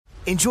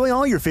Enjoy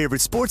all your favorite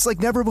sports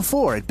like never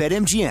before at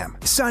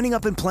BetMGM. Signing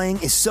up and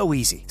playing is so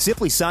easy.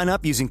 Simply sign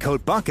up using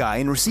code Buckeye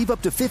and receive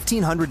up to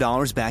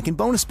 $1,500 back in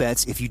bonus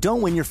bets if you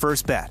don't win your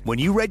first bet. When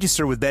you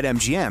register with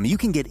BetMGM, you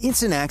can get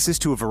instant access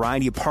to a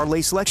variety of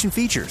parlay selection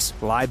features,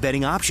 live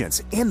betting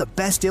options, and the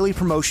best daily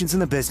promotions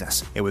in the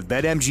business. And with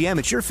BetMGM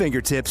at your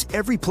fingertips,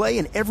 every play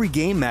and every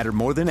game matter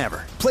more than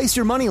ever. Place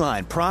your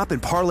moneyline, prop,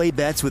 and parlay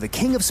bets with the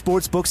king of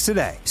sportsbooks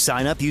today.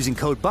 Sign up using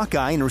code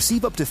Buckeye and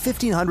receive up to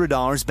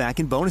 $1,500 back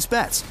in bonus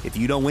bets if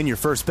you don't win your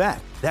first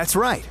bet. That's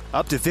right,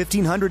 up to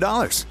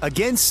 $1,500.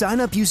 Again, sign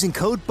up using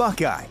code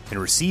Buckeye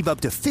and receive up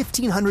to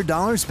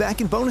 $1,500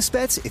 back in bonus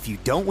bets if you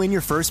don't win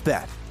your first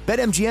bet.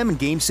 BetMGM and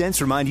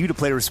GameSense remind you to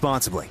play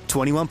responsibly.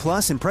 21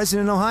 plus and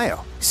present in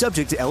Ohio.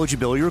 Subject to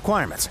eligibility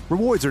requirements.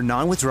 Rewards are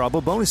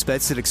non-withdrawable bonus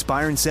bets that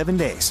expire in 7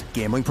 days.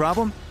 Gambling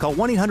problem? Call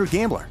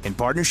 1-800-GAMBLER in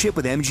partnership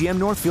with MGM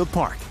Northfield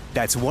Park.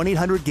 That's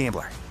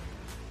 1-800-GAMBLER.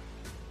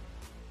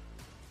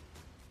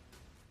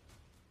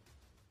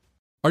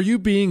 Are you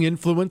being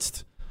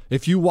influenced?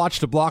 If you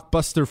watched a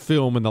blockbuster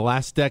film in the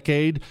last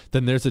decade,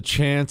 then there's a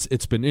chance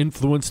it's been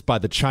influenced by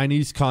the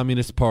Chinese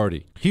Communist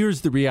Party.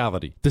 Here's the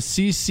reality. The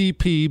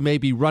CCP may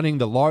be running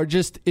the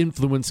largest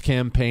influence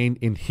campaign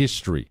in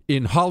history.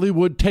 In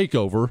Hollywood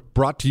Takeover,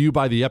 brought to you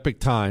by the Epoch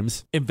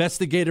Times,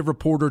 investigative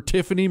reporter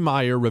Tiffany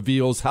Meyer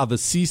reveals how the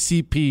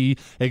CCP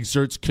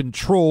exerts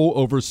control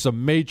over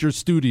some major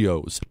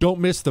studios.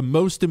 Don't miss the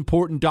most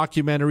important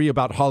documentary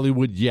about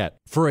Hollywood yet.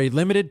 For a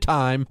limited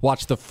time,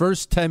 watch the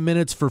first 10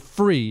 minutes for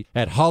free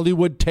at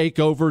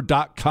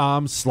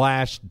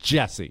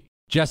HollywoodTakeover.com/Jesse.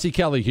 Jesse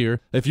Kelly here.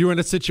 If you're in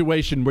a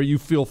situation where you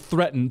feel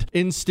threatened,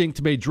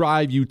 instinct may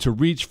drive you to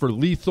reach for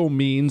lethal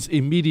means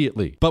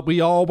immediately. But we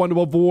all want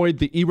to avoid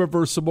the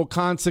irreversible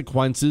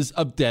consequences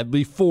of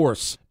deadly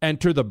force.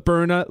 Enter the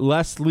Byrna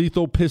less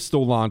lethal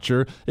pistol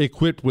launcher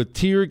equipped with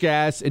tear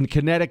gas and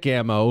kinetic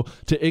ammo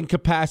to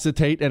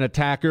incapacitate an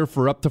attacker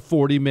for up to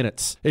 40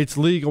 minutes. It's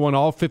legal in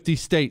all 50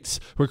 states,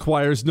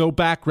 requires no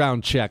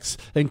background checks,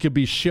 and can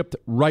be shipped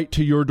right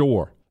to your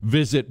door.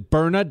 Visit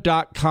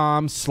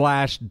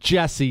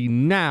Byrna.com/Jesse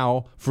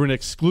now for an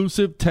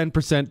exclusive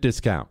 10%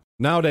 discount.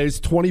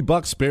 Nowadays,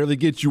 $20 barely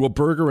gets you a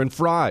burger and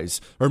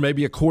fries, or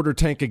maybe a quarter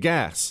tank of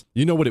gas.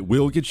 You know what it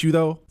will get you,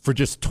 though? For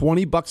just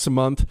 $20 a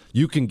month,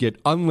 you can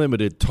get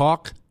unlimited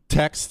talk,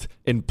 text,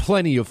 and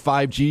plenty of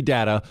 5G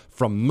data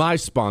from my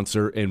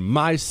sponsor and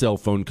my cell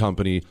phone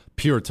company,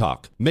 Pure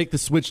Talk. Make the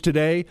switch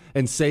today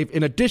and save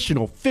an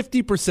additional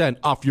 50%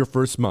 off your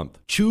first month.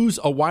 Choose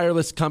a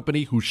wireless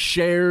company who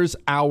shares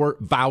our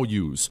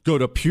values. Go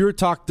to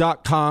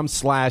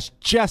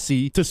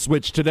puretalk.com/Jesse to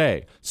switch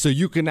today so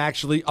you can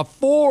actually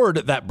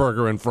afford that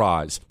burger and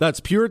fries. That's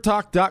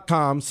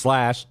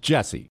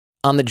puretalk.com/Jesse.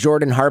 On the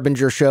Jordan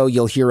Harbinger Show,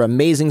 you'll hear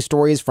amazing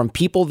stories from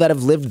people that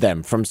have lived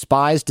them, from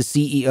spies to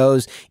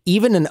CEOs,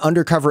 even an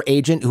undercover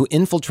agent who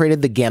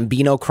infiltrated the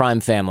Gambino crime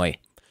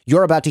family.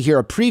 You're about to hear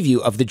a preview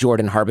of the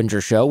Jordan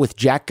Harbinger Show with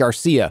Jack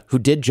Garcia, who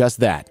did just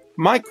that.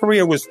 My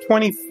career was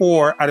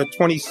 24 out of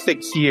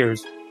 26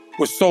 years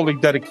was solely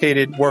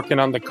dedicated working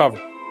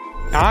undercover.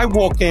 Now I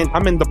walk in,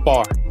 I'm in the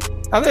bar.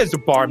 Now there's a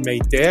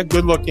barmaid there,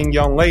 good-looking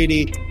young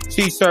lady.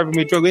 She's serving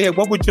me a drink. Hey,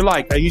 what would you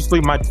like?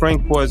 My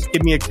drink was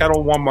give me a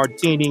Kettle One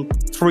martini,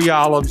 3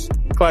 olives,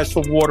 glass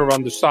of water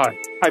on the side.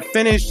 I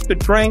finish the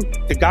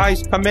drink. The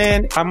guys come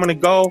in. I'm going to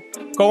go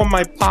in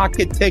my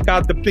pocket, take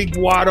out the big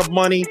wad of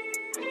money.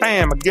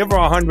 Bam, I give her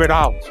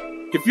 $100.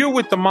 If you're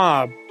with the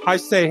mob, I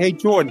say, hey,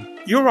 Jordan,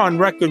 you're on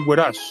record with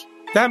us.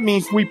 That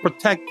means we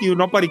protect you.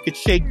 Nobody could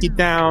shake you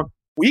down.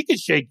 We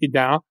could shake you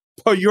down,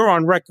 but you're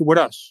on record with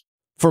us.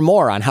 For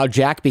more on how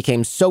Jack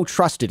became so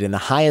trusted in the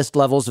highest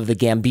levels of the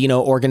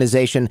Gambino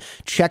organization,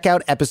 check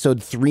out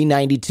episode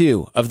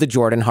 392 of The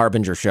Jordan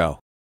Harbinger Show.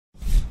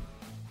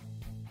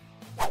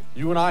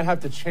 You and I have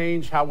to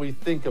change how we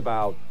think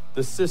about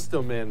the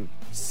system and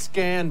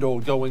scandal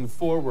going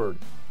forward.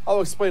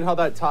 I'll explain how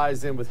that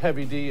ties in with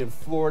Heavy D in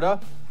Florida.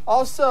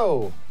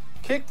 Also,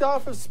 kicked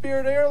off of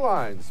Spirit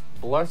Airlines.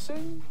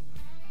 Blessing?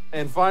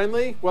 And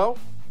finally, well,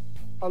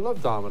 I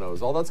love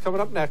Domino's. All that's coming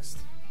up next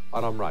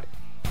on I'm Right.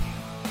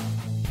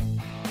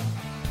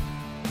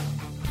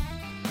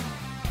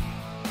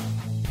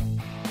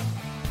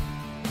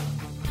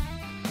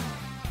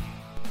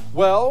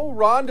 Well,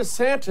 Ron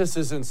DeSantis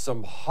is in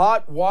some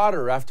hot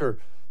water after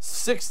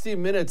 60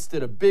 Minutes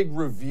did a big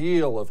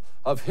reveal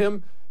of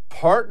him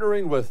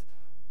partnering with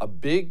a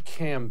big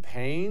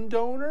campaign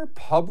donor,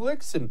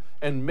 Publix,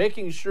 and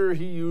making sure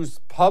he used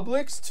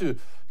Publix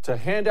to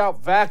hand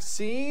out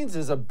vaccines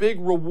as a big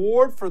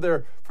reward for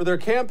their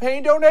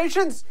campaign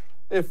donations.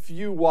 If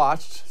you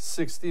watched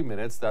 60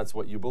 Minutes, that's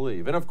what you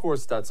believe. And of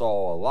course, that's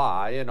all a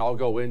lie. And I'll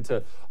go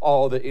into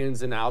all the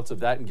ins and outs of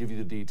that and give you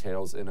the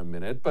details in a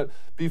minute. But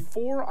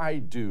before I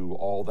do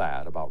all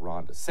that about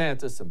Ron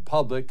DeSantis and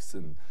Publix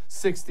and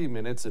 60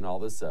 Minutes and all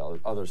this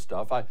other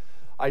stuff,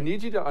 I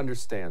need you to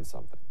understand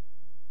something.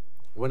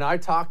 When I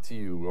talk to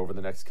you over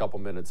the next couple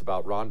minutes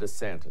about Ron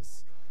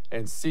DeSantis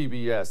and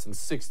CBS and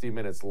 60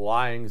 Minutes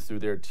lying through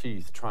their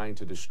teeth trying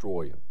to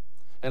destroy him,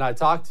 and I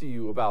talk to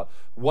you about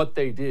what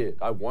they did,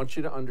 I want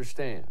you to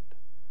understand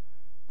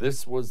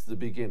this was the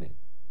beginning.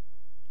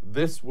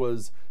 This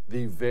was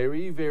the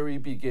very, very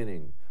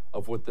beginning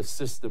of what the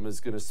system is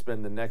going to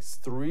spend the next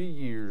 3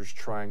 years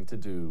trying to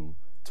do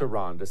to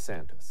Ron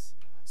DeSantis.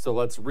 So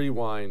let's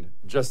rewind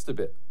just a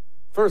bit.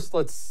 First,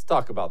 let's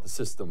talk about the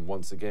system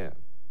once again.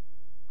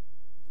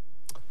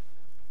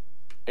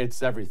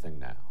 It's everything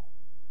now.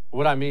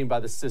 What I mean by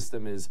the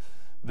system is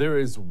there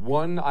is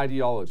one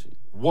ideology,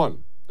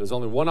 there's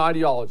only one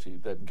ideology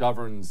that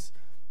governs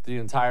the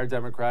entire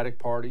Democratic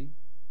Party,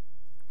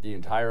 the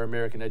entire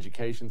American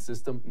education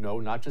system. No,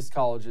 not just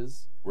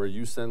colleges, where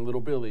you send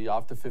little Billy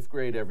off to 5th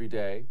grade every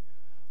day.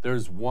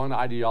 There's one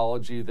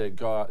ideology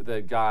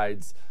that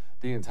guides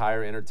the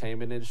entire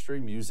entertainment industry,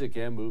 music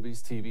and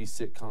movies, TV,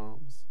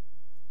 sitcoms.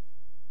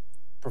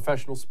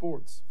 Professional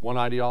sports, one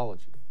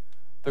ideology.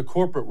 The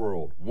corporate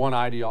world, one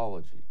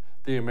ideology.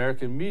 The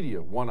American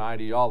media, one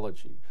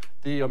ideology.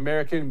 The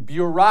American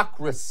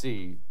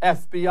bureaucracy,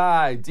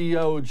 FBI,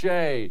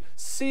 DOJ,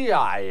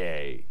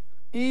 CIA,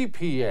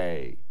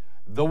 EPA,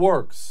 the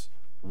works,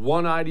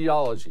 one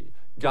ideology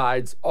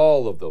guides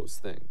all of those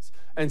things.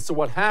 And so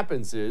what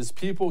happens is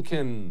people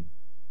can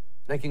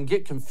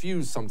get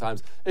confused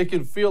sometimes. It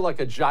can feel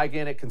like a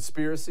gigantic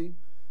conspiracy.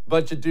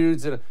 Bunch of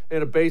dudes in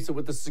a basement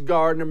with a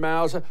cigar in their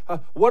mouths.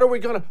 What are we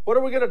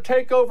gonna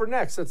take over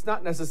next? That's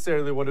not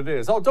necessarily what it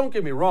is. Oh, don't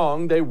get me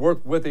wrong. They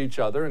work with each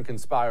other and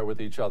conspire with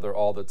each other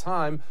all the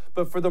time.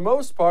 But for the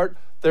most part,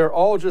 they're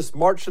all just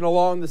marching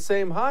along the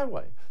same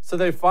highway. So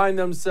they find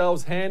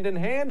themselves hand in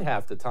hand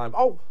half the time.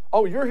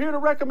 Oh, you're here to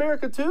wreck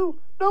America too?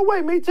 No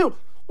way, me too.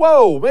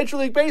 Whoa, Major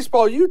League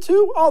Baseball, you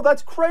too? Oh,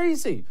 that's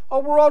crazy. Oh,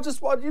 we're all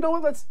just, you know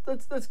what,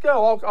 let's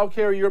go. I'll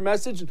carry your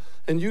message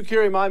and you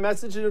carry my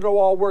message and it'll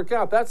all work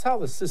out. That's how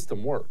the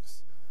system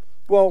works.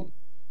 Well,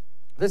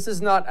 this is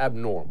not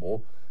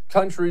abnormal.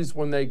 Countries,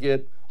 when they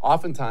get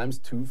oftentimes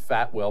too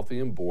fat, wealthy,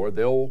 and bored,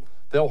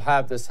 they'll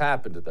have this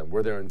happen to them,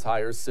 where their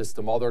entire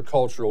system, all their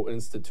cultural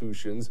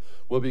institutions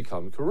will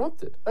become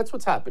corrupted. That's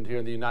what's happened here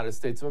in the United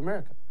States of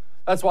America.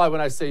 That's why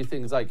when I say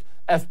things like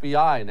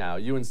FBI now,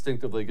 you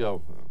instinctively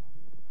go, oh.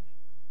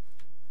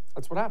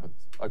 That's what happens.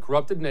 A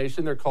corrupted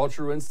nation, their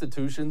cultural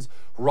institutions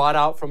rot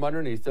out from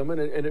underneath them, and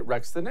it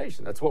wrecks the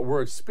nation. That's what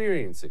we're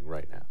experiencing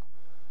right now.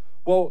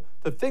 Well,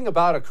 the thing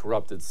about a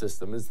corrupted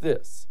system is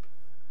this.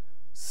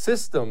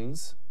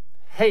 Systems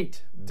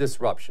hate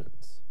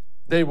disruptions.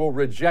 They will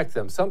reject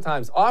them,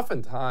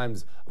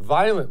 oftentimes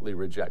violently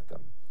reject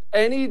them.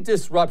 Any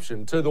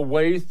disruption to the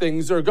way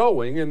things are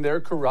going in their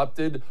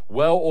corrupted,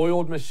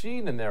 well-oiled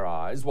machine in their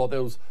eyes, well,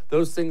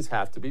 those things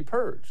have to be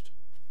purged.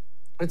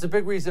 It's a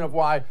big reason of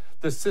why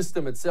the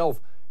system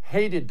itself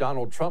hated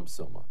Donald Trump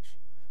so much.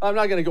 I'm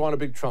not going to go on a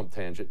big Trump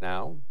tangent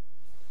now.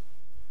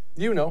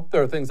 You know,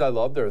 there are things I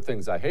love, there are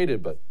things I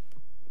hated, but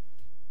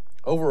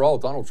overall,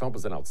 Donald Trump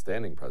is an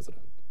outstanding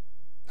president.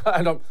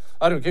 I don't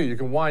care. You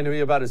can whine to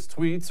me about his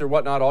tweets or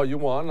whatnot all you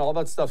want, and all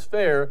that stuff's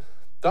fair.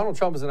 Donald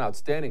Trump is an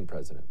outstanding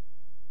president.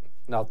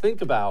 Now think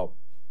about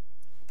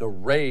the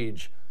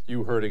rage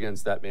you heard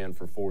against that man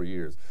for 4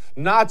 years.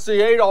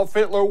 Nazi Adolf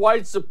Hitler,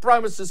 white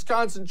supremacist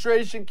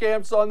concentration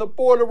camps on the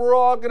border. We're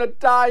all going to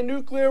die.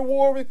 Nuclear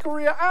war with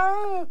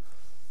Korea.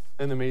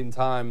 In the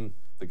meantime,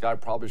 the guy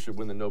probably should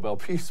win the Nobel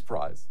Peace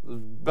Prize. The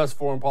best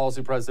foreign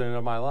policy president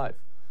of my life.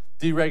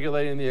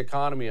 Deregulating the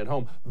economy at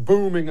home.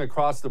 Booming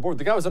across the board.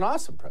 The guy was an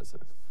awesome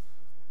president.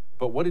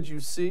 But what did you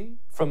see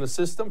from the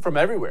system? From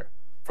everywhere.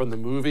 From the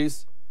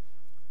movies.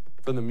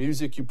 From the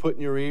music you put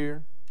in your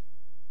ear.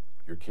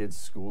 Your kids'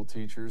 school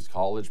teachers,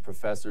 college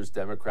professors,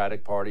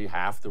 Democratic Party,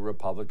 half the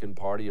Republican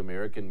Party,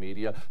 American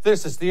media.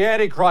 This is the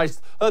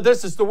Antichrist.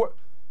 This is the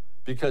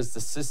because the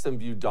system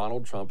viewed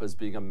Donald Trump as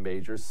being a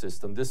major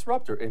system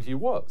disruptor, and he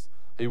was.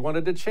 He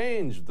wanted to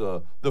change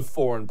the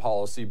foreign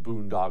policy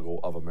boondoggle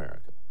of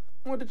America.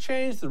 He wanted to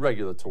change the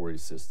regulatory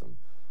system.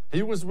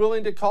 He was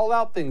willing to call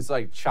out things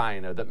like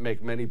China that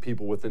make many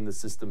people within the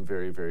system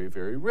very, very,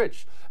 very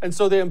rich. And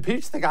so they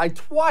impeached the guy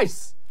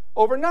twice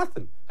over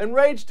nothing and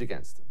raged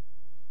against him.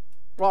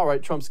 All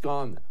right, Trump's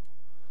gone now.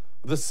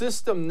 The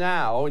system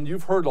now, and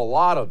you've heard a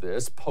lot of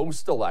this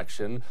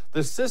post-election,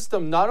 the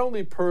system not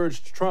only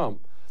purged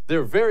Trump,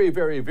 they're very,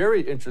 very,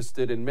 very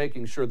interested in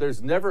making sure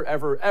there's never,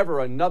 ever, ever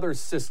another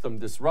system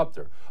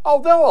disruptor.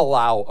 Oh, they'll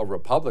allow a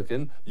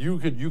Republican. You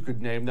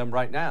could name them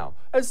right now.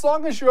 As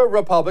long as you're a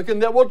Republican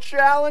that will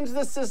challenge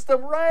the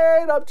system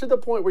right up to the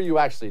point where you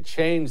actually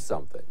change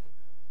something.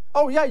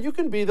 Oh, yeah, you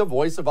can be the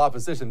voice of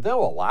opposition.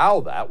 They'll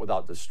allow that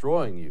without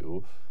destroying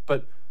you,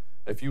 but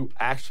if you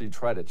actually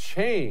try to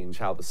change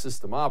how the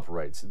system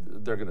operates,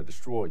 they're going to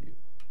destroy you.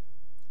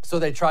 So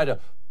they try to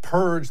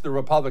purge the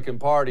Republican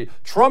Party.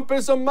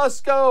 Trumpism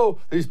must go.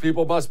 These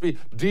people must be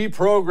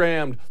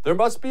deprogrammed. There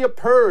must be a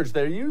purge.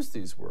 They use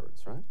these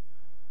words, right?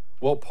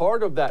 Well,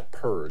 part of that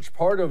purge,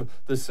 part of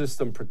the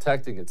system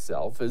protecting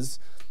itself is,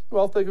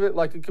 well, think of it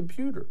like a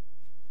computer.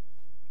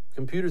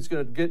 Computer's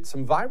going to get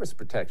some virus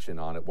protection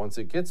on it once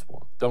it gets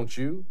one, don't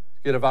you?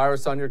 Get a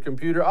virus on your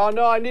computer. Oh,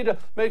 no, I need to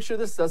make sure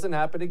this doesn't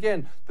happen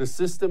again. The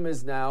system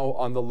is now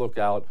on the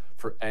lookout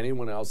for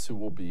anyone else who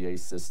will be a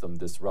system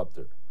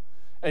disruptor.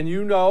 And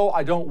you know,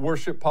 I don't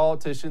worship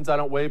politicians. I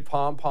don't wave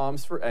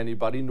pom-poms for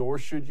anybody, nor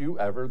should you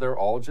ever. They're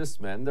all just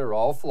men. They're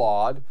all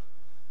flawed.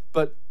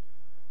 But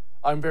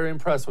I'm very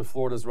impressed with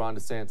Florida's Ron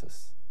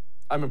DeSantis.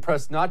 I'm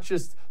impressed not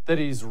just that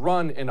he's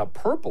run in a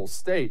purple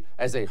state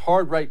as a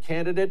hard right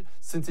candidate.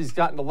 Since he's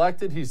gotten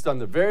elected, he's done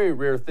the very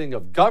rare thing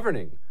of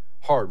governing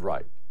hard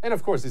right. And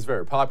of course, he's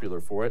very popular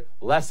for it.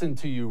 Lesson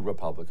to you,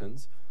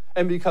 Republicans.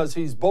 And because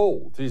he's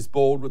bold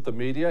with the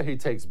media. He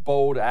takes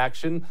bold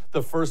action.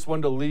 The first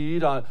one to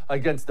lead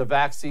against the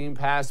vaccine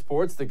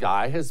passports, the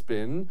guy has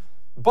been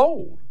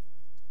bold.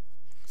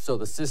 So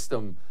the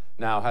system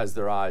now has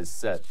their eyes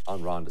set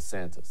on Ron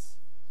DeSantis.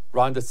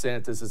 Ron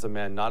DeSantis is a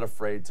man not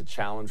afraid to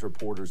challenge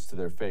reporters to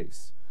their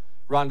face.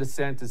 Ron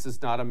DeSantis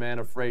is not a man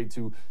afraid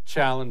to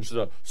challenge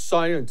the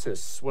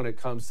scientists when it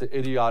comes to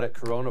idiotic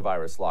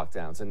coronavirus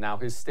lockdowns. And now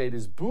his state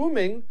is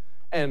booming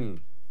and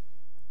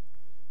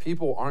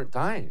people aren't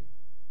dying.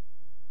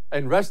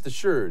 And rest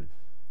assured,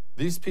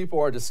 these people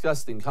are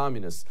disgusting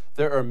communists.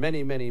 There are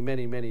many, many,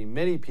 many, many,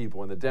 many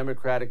people in the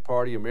Democratic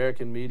Party,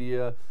 American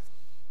media,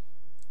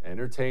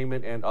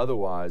 entertainment, and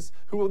otherwise,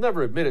 who will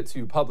never admit it to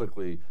you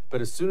publicly, but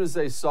as soon as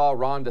they saw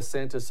Ron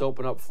DeSantis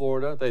open up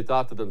Florida, they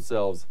thought to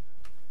themselves,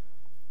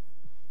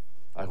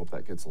 I hope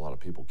that gets a lot of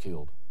people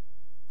killed.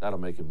 That'll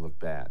make him look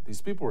bad.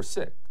 These people are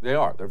sick. They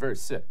are. They're very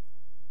sick.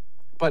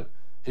 But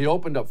he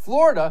opened up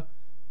Florida,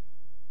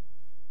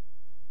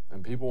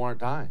 and people aren't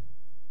dying.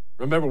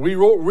 Remember, we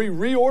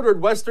reordered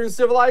Western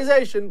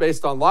civilization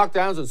based on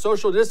lockdowns and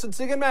social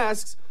distancing and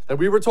masks, and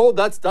we were told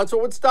that's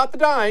what would stop the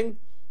dying.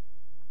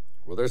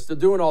 Well, they're still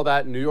doing all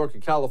that in New York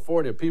and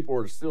California. People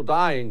are still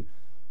dying.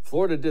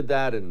 Florida did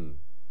that, and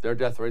their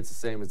death rate's the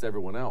same as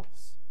everyone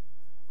else.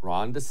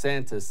 Ron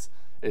DeSantis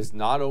is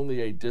not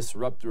only a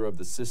disruptor of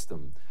the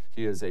system,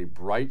 he is a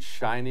bright,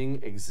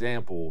 shining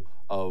example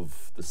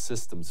of the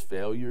system's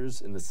failures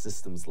and the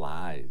system's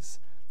lies.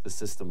 The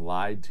system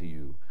lied to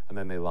you, and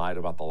then they lied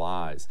about the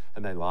lies,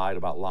 and they lied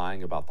about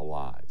lying about the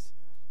lies.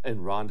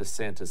 And Ron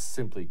DeSantis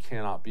simply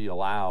cannot be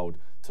allowed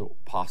to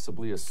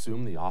possibly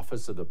assume the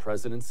office of the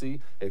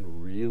presidency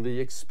and really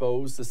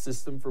expose the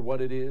system for what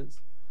it is.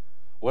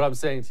 What I'm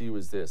saying to you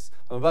is this.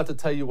 I'm about to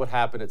tell you what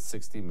happened at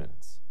 60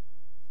 Minutes.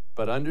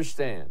 But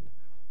understand,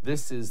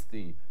 this is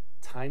the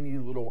tiny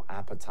little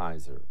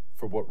appetizer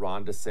for what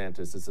Ron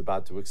DeSantis is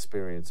about to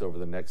experience over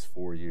the next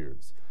 4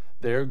 years.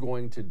 They're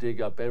going to dig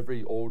up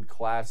every old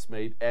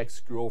classmate,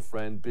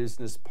 ex-girlfriend,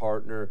 business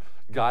partner,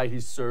 guy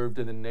he served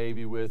in the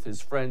Navy with,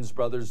 his friends,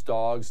 brothers,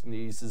 dogs,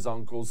 nieces,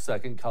 uncles,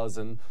 second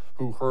cousin,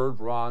 who heard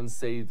Ron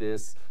say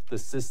this. The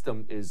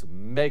system is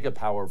mega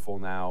powerful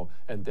now,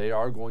 and they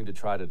are going to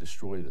try to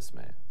destroy this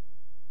man.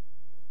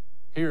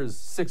 Here's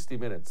 60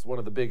 Minutes, one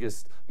of the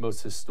biggest,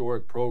 most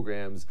historic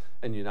programs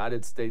in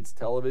United States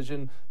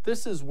television.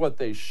 This is what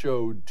they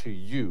showed to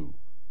you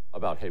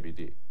about Heavy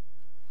D.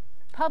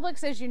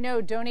 Publix, as you know,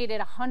 donated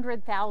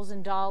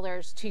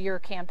 $100,000 to your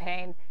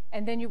campaign,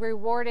 and then you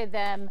rewarded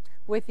them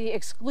with the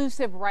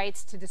exclusive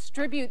rights to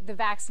distribute the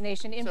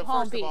vaccination in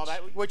Palm Beach. So first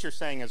of all, what you're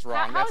saying is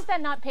wrong. How is that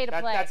not pay to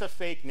play? That's a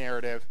fake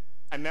narrative.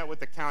 I met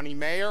with the county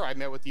mayor, I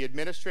met with the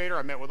administrator,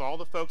 I met with all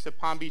the folks at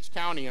Palm Beach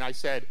County, and I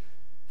said,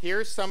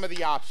 here's some of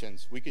the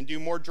options. We can do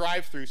more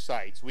drive-through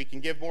sites. We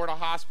can give more to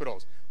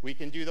hospitals. We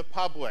can do the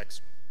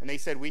Publix. And they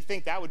said, we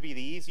think that would be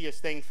the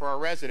easiest thing for our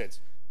residents.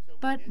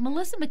 But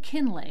Melissa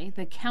McKinley,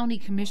 the county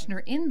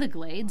commissioner in the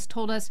Glades,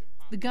 told us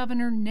the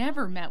governor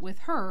never met with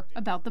her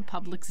about the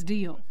Publix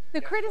deal.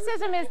 The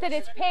criticism is that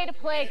it's pay to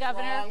play,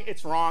 Governor.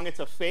 It's wrong. It's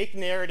a fake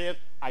narrative.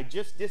 I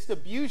just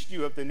disabused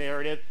you of the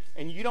narrative,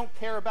 and you don't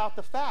care about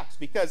the facts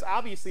because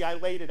obviously I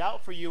laid it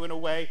out for you in a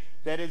way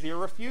that is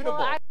irrefutable.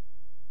 Well,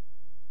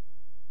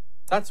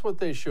 That's what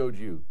they showed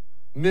you.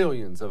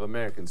 Millions of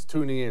Americans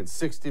tuning in,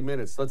 60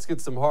 Minutes. Let's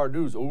get some hard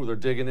news. Oh, they're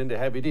digging into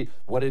Heavy D.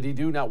 What did he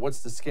do now? What's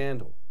the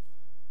scandal?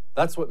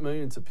 That's what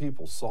millions of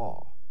people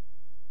saw.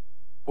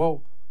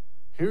 Well,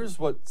 here's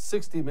what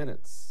 60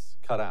 Minutes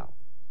cut out.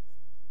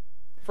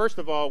 First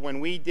of all, when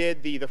we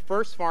did the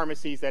first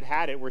pharmacies that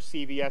had it were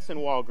CVS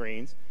and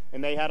Walgreens,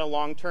 and they had a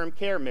long-term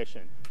care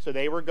mission. So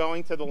they were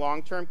going to the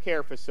long-term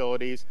care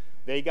facilities.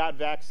 They got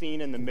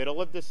vaccine in the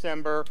middle of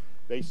December.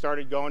 They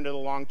started going to the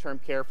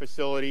long-term care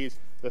facilities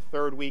the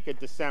third week of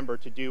December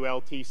to do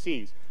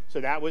LTCs. So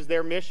that was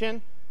their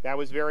mission. That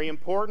was very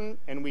important,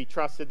 and we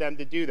trusted them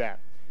to do that.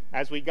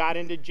 As we got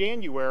into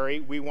January,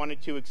 we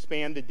wanted to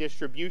expand the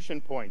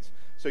distribution points.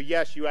 So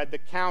yes, you had the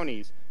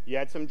counties, you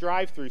had some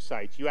drive-through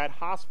sites, you had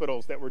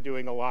hospitals that were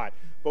doing a lot,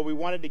 but we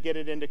wanted to get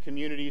it into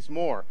communities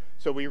more.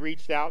 So we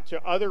reached out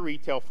to other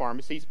retail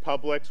pharmacies,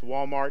 Publix,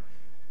 Walmart.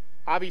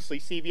 Obviously,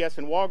 CVS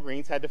and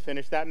Walgreens had to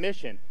finish that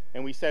mission,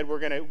 and we said we're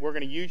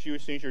gonna use you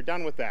as soon as you're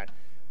done with that.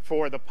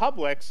 For the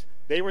Publix,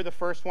 they were the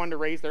first one to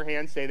raise their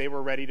hand, say they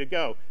were ready to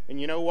go.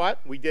 And you know what?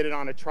 We did it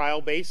on a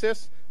trial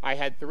basis. I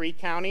had 3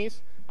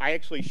 counties. I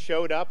actually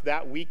showed up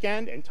that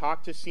weekend and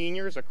talked to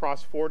seniors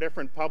across 4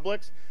 different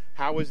Publix.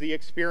 How was the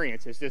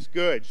experience? Is this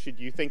good? Should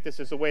you think this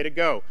is the way to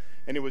go?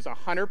 And it was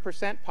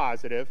 100%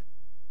 positive.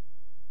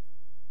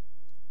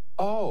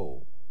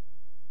 Oh,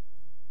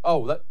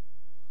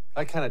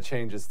 that kind of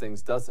changes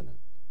things, doesn't it?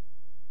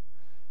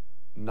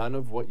 None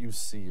of what you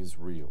see is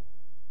real.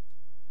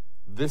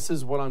 This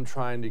is what I'm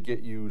trying to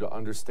get you to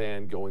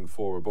understand going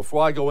forward.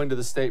 Before I go into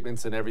the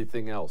statements and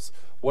everything else,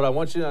 what I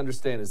want you to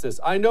understand is this.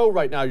 I know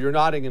right now you're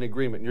nodding in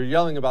agreement. You're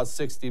yelling about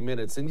 60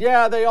 Minutes. And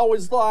yeah, they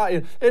always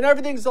lie. And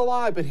everything's a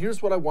lie. But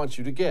here's what I want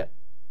you to get.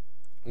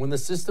 When the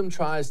system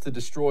tries to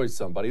destroy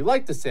somebody,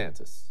 like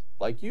DeSantis,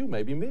 like you,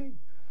 maybe me,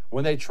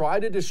 when they try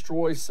to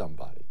destroy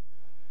somebody,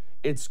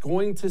 it's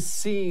going to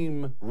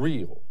seem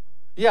real.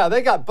 Yeah,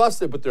 they got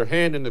busted with their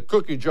hand in the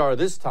cookie jar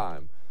this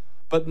time.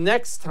 But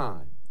next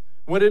time,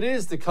 when it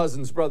is the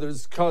cousin's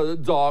brother's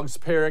dog's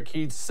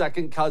parakeet's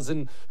second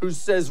cousin who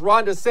says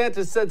Ron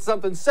DeSantis said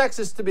something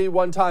sexist to me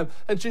one time,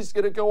 and she's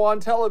going to go on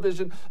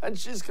television and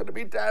she's going to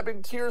be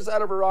dabbing tears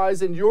out of her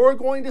eyes, and you're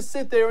going to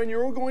sit there and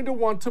you're going to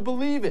want to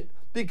believe it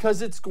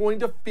because it's going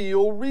to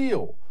feel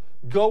real.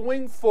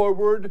 Going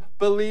forward,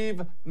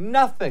 believe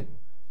nothing.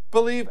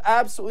 Believe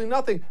absolutely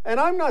nothing. And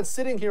I'm not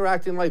sitting here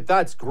acting like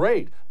that's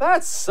great.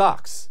 That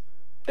sucks.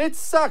 It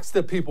sucks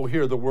that people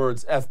hear the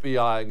words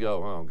FBI and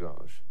go, oh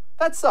gosh.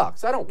 That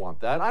sucks. I don't want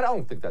that. I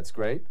don't think that's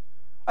great.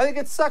 I think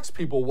it sucks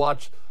people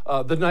watch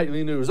the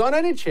nightly news on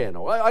any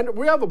channel.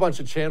 We have a bunch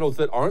of channels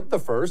that aren't the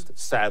first.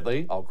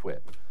 Sadly, I'll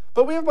quit.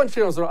 But we have a bunch of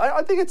channels that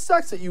I think it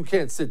sucks that you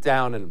can't sit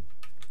down and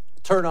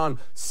turn on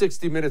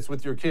 60 Minutes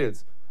with your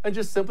kids and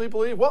just simply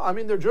believe, well, I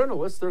mean, they're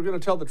journalists. They're going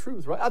to tell the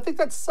truth, right? I think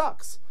that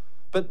sucks.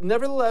 But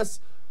nevertheless,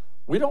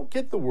 we don't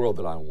get the world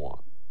that I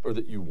want or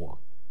that you want.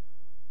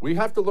 We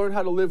have to learn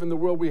how to live in the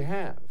world we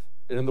have.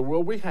 And in the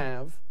world we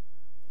have,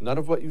 none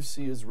of what you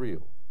see is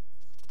real.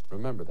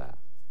 Remember that.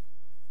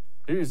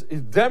 Here's a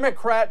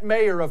Democrat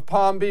mayor of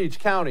Palm Beach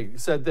County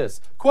said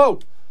this,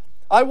 quote,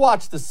 I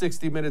watched the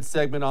 60 Minutes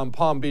segment on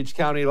Palm Beach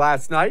County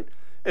last night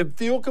and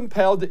feel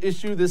compelled to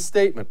issue this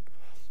statement.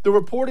 The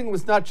reporting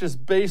was not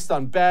just based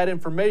on bad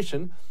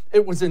information,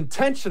 it was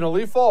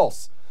intentionally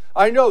false.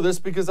 I know this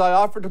because I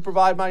offered to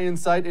provide my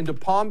insight into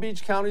Palm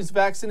Beach County's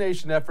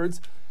vaccination efforts,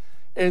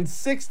 and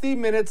 60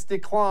 Minutes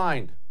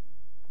declined.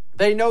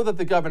 They know that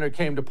the governor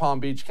came to Palm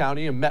Beach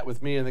County and met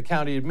with me and the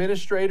county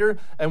administrator,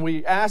 and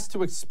we asked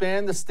to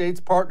expand the state's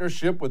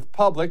partnership with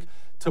Public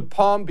to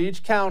Palm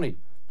Beach County.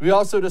 We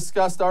also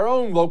discussed our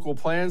own local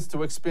plans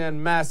to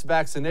expand mass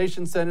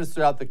vaccination centers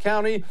throughout the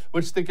county,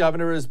 which the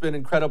governor has been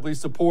incredibly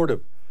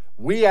supportive.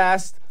 We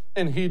asked,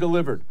 and he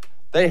delivered.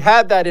 They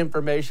had that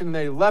information, and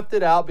they left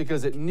it out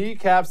because it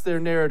kneecaps their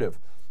narrative.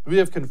 We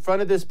have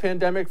confronted this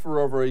pandemic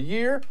for over a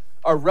year.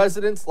 Our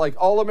residents, like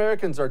all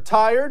Americans, are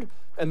tired,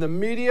 and the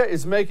media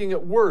is making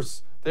it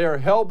worse. They are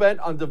hell-bent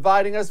on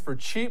dividing us for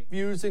cheap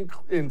views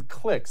and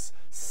clicks.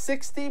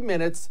 60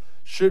 Minutes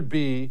should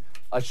be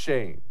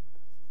ashamed.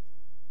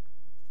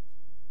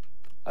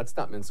 That's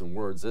not mincing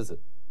words, is it?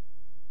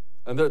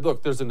 And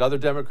look, there's another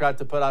Democrat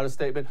to put out a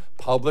statement.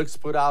 Publix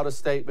put out a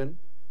statement.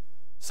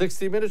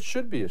 60 Minutes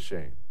should be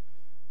ashamed.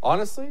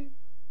 Honestly,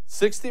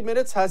 60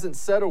 Minutes hasn't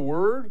said a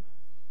word.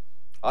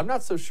 I'm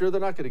not so sure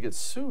they're not going to get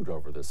sued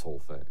over this whole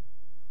thing.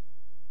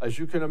 As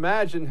you can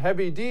imagine,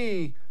 Heavy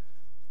D,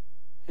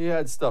 he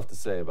had stuff to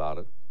say about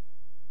it.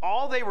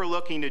 All they were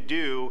looking to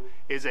do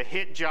is a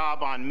hit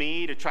job on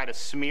me to try to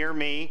smear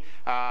me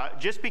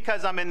just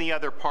because I'm in the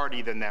other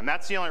party than them.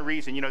 That's the only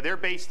reason. You know, they're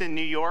based in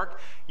New York.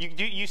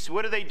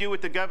 What do they do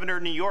with the governor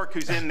of New York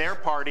who's in their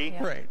party?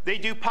 Yeah. Right. They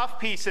do puff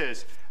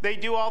pieces. They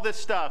do all this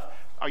stuff.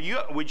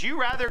 Would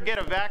you rather get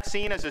a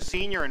vaccine as a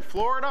senior in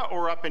Florida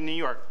or up in New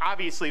York?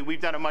 Obviously,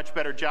 we've done a much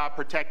better job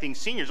protecting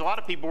seniors. A lot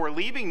of people were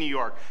leaving New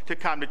York to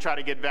come to try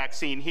to get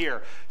vaccine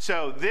here.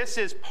 So this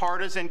is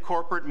partisan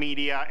corporate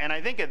media. And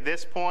I think at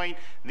this point,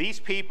 these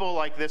people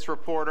like this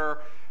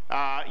reporter,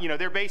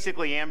 they're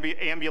basically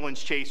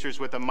ambulance chasers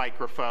with a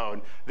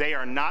microphone. They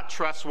are not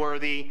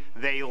trustworthy.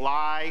 They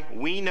lie.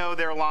 We know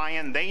they're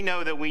lying. They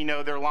know that we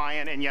know they're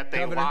lying, and yet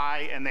they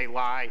lie and they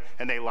lie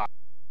and they lie.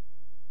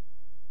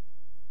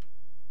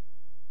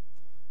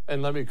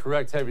 And let me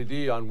correct Heavy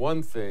D on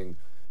one thing.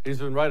 He's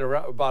been right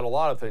about a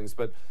lot of things,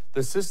 but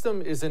the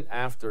system isn't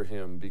after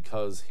him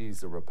because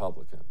he's a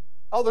Republican.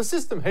 Oh, the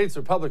system hates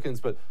Republicans,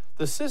 but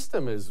the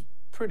system is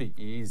pretty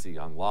easy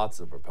on lots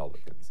of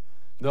Republicans.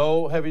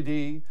 No, Heavy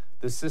D,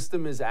 the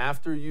system is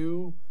after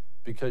you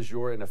because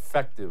you're an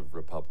effective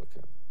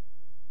Republican.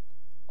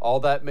 All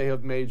that may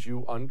have made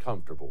you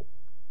uncomfortable,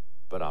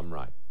 but I'm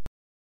right.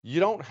 You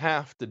don't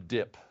have to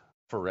dip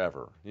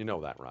forever. You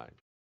know that, right?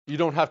 You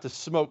don't have to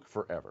smoke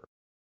forever.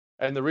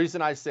 And the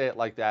reason I say it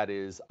like that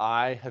is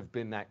I have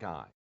been that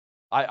guy.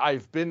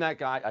 I've been that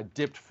guy. I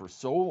dipped for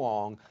so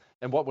long.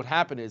 And what would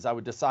happen is I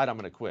would decide I'm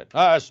going to quit.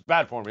 It's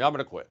bad for me. I'm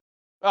going to quit.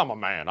 I'm a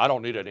man. I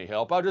don't need any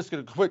help. I'm just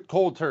going to quit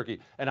cold turkey.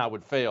 And I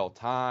would fail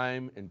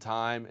time and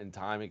time and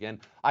time again.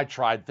 I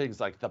tried things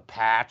like the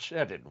patch.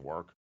 That didn't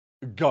work.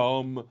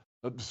 Gum,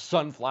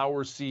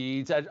 sunflower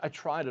seeds. I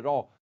tried it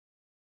all.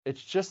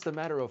 It's just a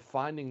matter of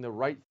finding the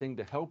right thing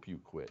to help you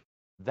quit.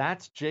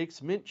 That's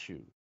Jake's Mint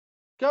Chew.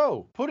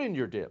 Go, put in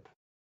your dip.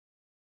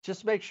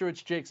 Just make sure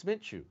it's Jake's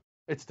Mint Chew.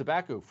 It's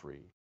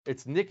tobacco-free.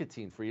 It's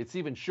nicotine-free. It's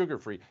even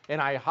sugar-free. And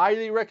I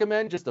highly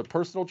recommend, just a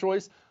personal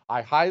choice,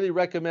 I highly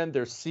recommend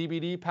their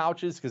CBD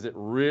pouches because it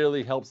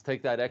really helps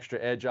take that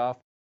extra edge off.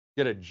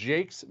 Get a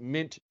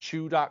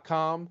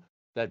jakesmintchew.com.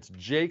 That's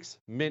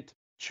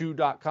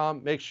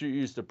jakesmintchew.com. Make sure you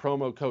use the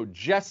promo code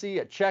Jesse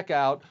at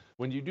checkout.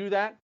 When you do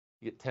that,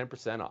 you get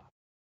 10% off.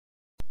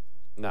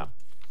 Now,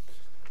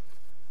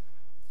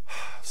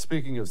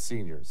 speaking of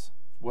seniors,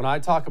 when I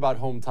talk about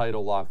home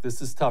title lock,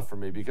 this is tough for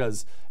me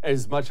because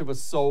as much of a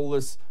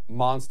soulless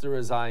monster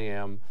as I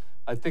am,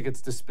 I think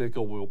it's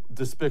despicable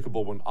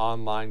when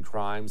online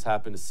crimes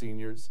happen to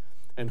seniors.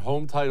 And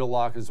home title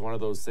lock is one of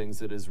those things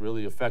that is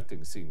really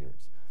affecting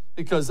seniors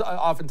because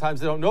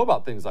oftentimes they don't know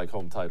about things like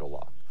home title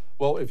lock.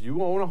 Well, if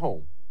you own a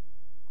home,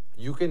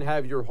 you can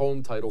have your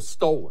home title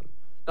stolen.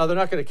 Now, they're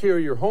not going to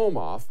carry your home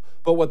off,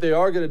 but what they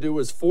are going to do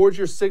is forge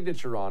your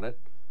signature on it,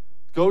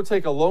 go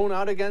take a loan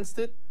out against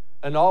it,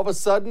 and all of a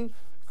sudden,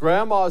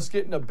 Grandma's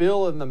getting a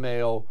bill in the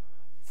mail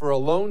for a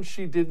loan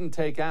she didn't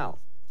take out.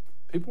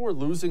 People were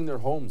losing their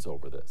homes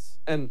over this.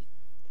 And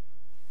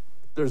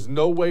there's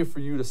no way for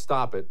you to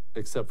stop it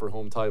except for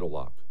Home Title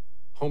Lock.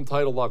 Home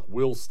Title Lock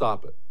will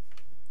stop it.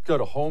 Go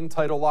to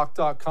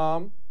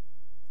HomeTitleLock.com.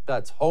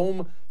 That's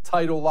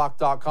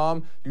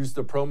HomeTitleLock.com. Use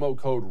the promo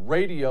code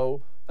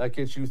RADIO. That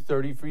gets you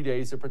 30 free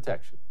days of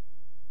protection.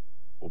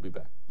 We'll be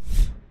back.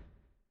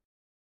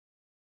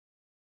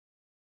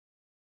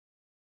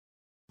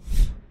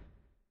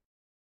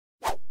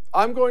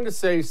 I'm going to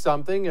say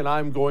something and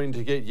I'm going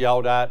to get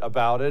yelled at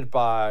about it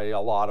by a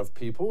lot of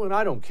people, and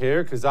I don't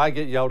care because I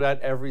get yelled at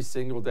every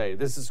single day.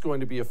 This is going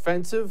to be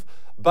offensive.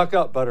 Buck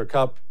up,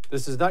 Buttercup.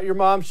 This is not your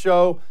mom's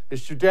show.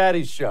 It's your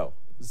daddy's show.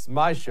 This is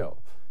my show.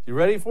 You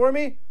ready for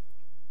me?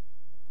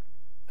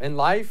 In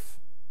life,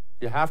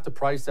 you have to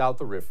price out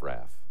the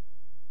riffraff.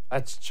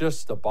 That's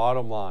just the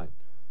bottom line.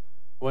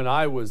 When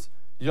I was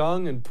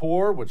young and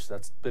poor, which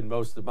that's been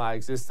most of my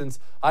existence,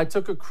 I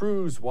took a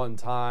cruise one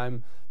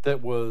time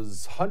that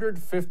was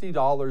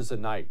 $150 a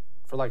night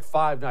for like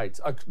 5 nights.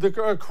 A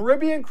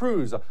Caribbean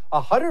cruise,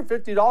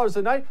 $150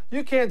 a night.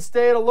 You can't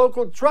stay at a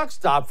local truck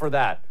stop for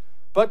that.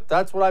 But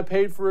that's what I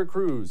paid for a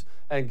cruise.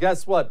 And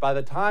guess what? By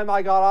the time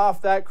I got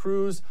off that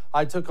cruise,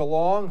 I took a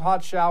long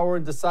hot shower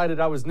and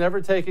decided I was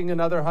never taking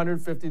another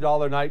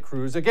 $150 night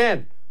cruise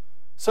again.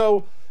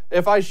 So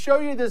if I show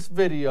you this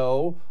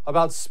video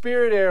about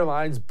Spirit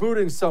Airlines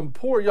booting some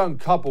poor young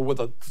couple with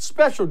a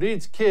special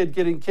needs kid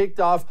getting kicked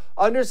off,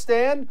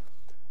 understand?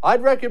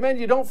 I'd recommend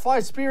you don't fly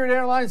Spirit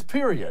Airlines,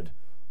 period.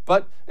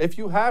 But if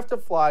you have to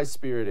fly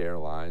Spirit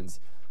Airlines,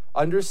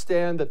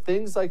 understand that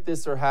things like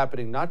this are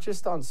happening not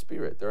just on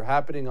Spirit. They're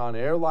happening on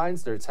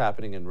airlines. It's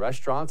happening in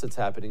restaurants. It's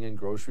happening in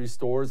grocery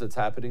stores. It's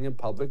happening in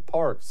public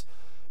parks.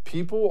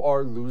 People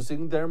are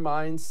losing their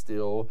minds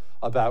still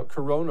about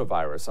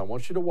coronavirus. I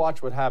want you to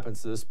watch what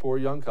happens to this poor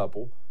young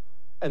couple,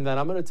 and then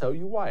I'm going to tell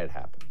you why it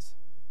happens.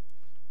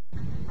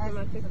 I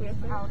told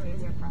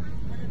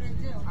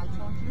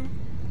you,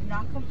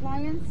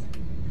 non-compliance,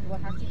 you will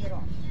have to get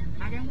off.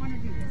 I didn't want to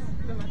do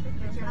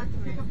this. You have to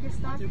pick up your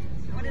stuff.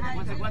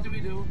 What did we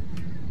do?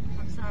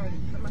 I'm sorry.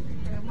 I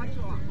want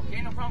you off.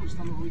 Okay, no problem. Just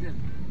tell me what we did.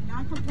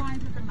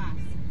 Non-compliance with the mask.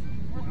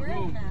 We're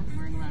wearing a mask.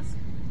 Wearing a mask.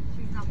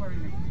 She's not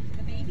wearing it.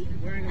 The baby?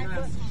 Wearing a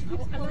mask. A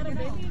lot of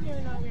babies do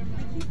not wear masks.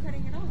 I keep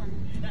putting it on.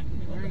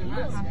 Wearing a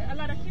mask. A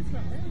lot of kids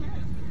don't wear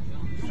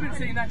masks. Who been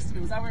sitting next to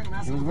me? Was I wearing a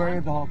mask? He was wearing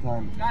it the whole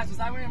time. Guys, was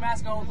I wearing a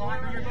mask all the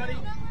time, everybody?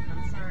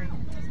 I'm sorry.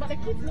 But the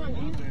kids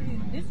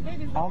don't. This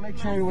baby's. I'll make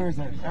sure he wears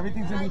it.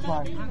 Everything's gonna be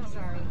fine. I'm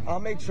sorry. I'll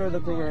make sure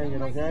that they're wearing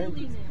it, okay?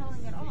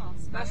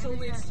 Special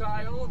needs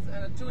child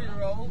and a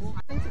 2-year-old.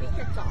 To be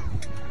kicked off.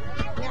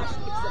 Now she kicks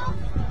it off.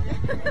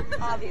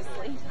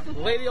 Obviously.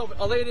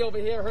 A lady over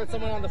here heard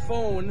someone on the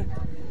phone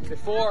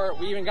before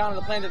we even got on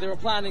the plane that they were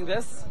planning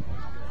this.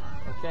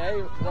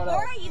 Okay, what else?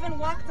 Before I even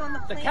walked on the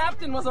plane. The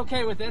captain was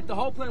okay with it. The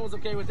whole plane was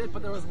okay with it,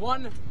 but there was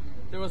one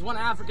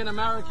African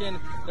American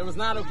that was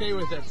not okay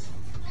with it.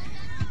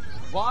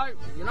 Why?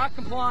 You're not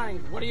complying.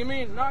 What do you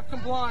mean, not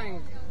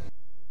complying?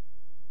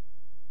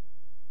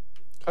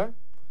 Okay.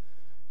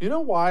 You know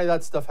why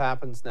that stuff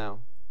happens now?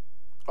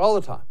 All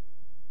the time.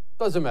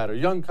 Doesn't matter.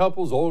 Young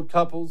couples, old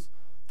couples,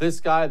 this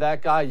guy,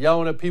 that guy,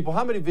 yelling at people.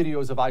 How many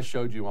videos have I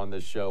showed you on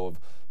this show of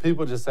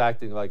people just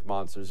acting like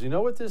monsters? You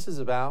know what this is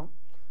about?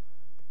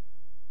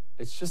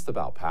 It's just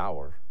about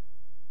power.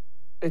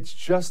 It's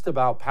just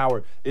about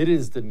power. It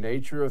is the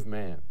nature of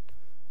man.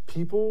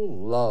 People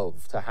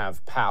love to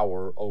have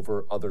power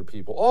over other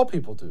people. All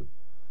people do.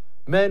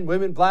 Men,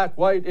 women, black,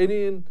 white,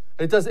 Indian,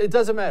 it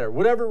doesn't matter.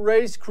 Whatever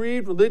race,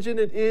 creed, religion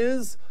it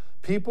is,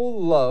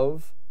 people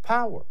love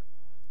power.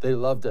 They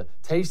love to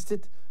taste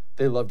it.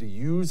 They love to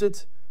use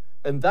it.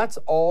 And that's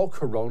all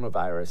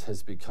coronavirus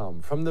has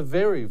become from the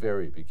very,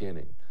 very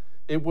beginning.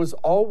 It was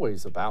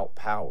always about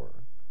power.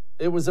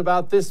 It was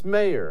about this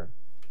mayor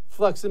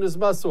flexing his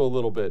muscle a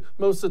little bit.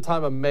 Most of the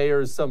time, a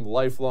mayor is some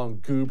lifelong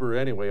goober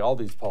anyway. All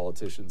these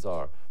politicians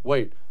are.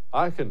 Wait,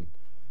 I can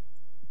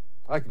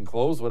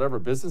close whatever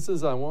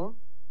businesses I want?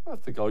 I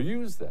think I'll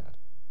use that.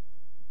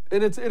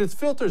 And it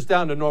filters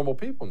down to normal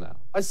people now.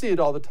 I see it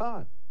all the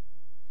time.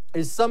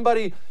 Is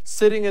somebody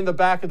sitting in the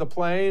back of the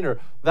plane, or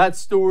that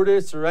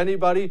stewardess, or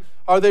anybody,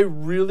 are they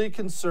really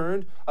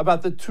concerned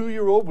about the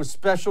 2-year-old with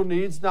special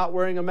needs not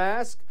wearing a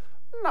mask?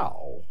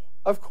 No,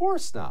 of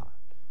course not.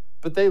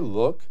 But they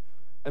look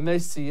and they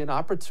see an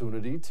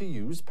opportunity to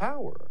use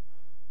power.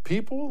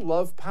 People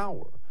love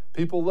power.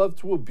 People love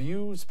to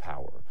abuse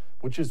power,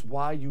 which is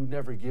why you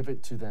never give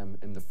it to them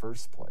in the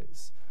first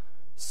place.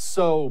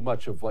 So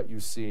much of what you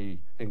see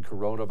in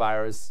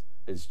coronavirus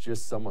is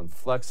just someone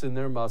flexing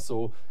their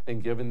muscle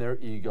and giving their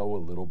ego a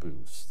little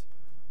boost.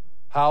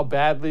 How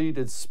badly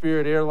did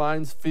Spirit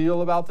Airlines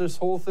feel about this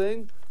whole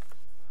thing?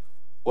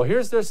 Well,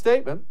 here's their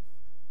statement.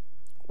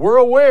 We're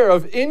aware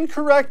of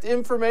incorrect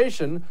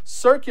information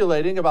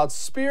circulating about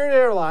Spirit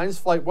Airlines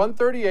Flight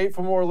 138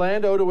 from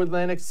Orlando to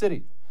Atlantic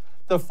City.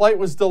 The flight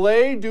was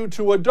delayed due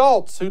to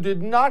adults who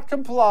did not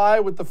comply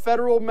with the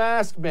federal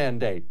mask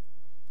mandate.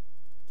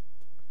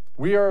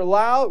 We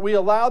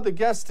allowed the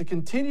guests to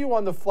continue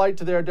on the flight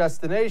to their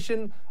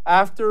destination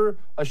after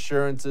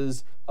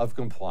assurances of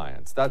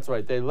compliance. That's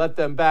right, they let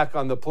them back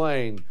on the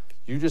plane.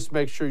 You just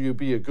make sure you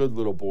be a good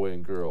little boy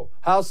and girl.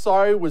 How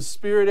sorry was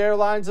Spirit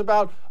Airlines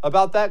about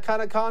that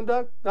kind of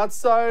conduct? Not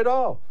sorry at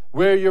all.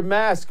 Wear your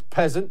mask,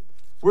 peasant.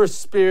 We're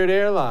Spirit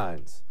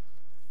Airlines.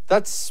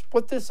 That's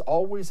what this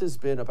always has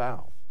been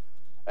about.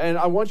 And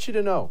I want you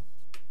to know,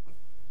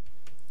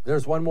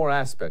 there's one more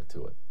aspect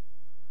to it.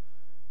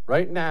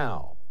 Right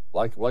now,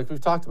 like we've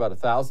talked about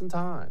 1,000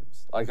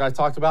 times, like I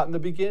talked about in the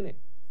beginning,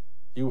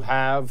 you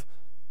have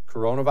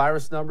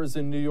coronavirus numbers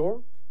in New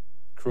York,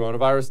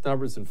 coronavirus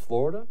numbers in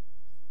Florida.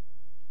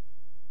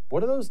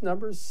 What are those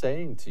numbers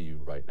saying to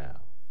you right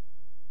now?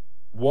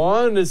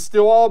 One is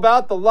still all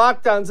about the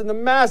lockdowns and the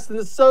masks and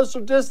the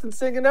social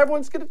distancing and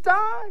everyone's going to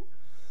die.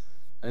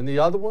 And the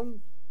other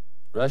one,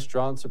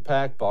 restaurants are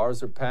packed,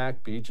 bars are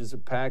packed, beaches are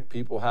packed,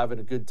 people having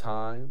a good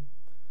time.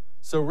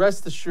 So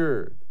rest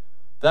assured,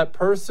 that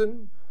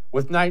person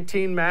with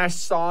 19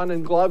 masks on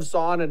and gloves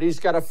on, and he's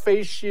got a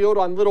face shield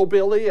on little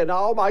Billy, and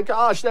oh my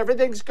gosh,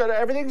 everything's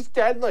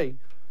deadly.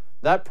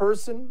 That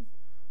person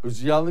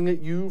who's yelling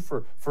at you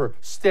for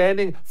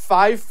standing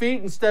 5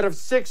 feet instead of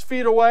 6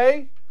 feet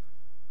away,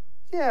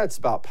 yeah, it's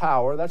about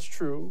power, that's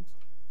true.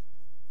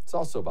 It's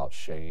also about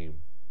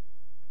shame.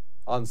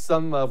 On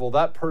some level,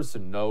 that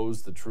person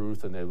knows the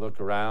truth, and they look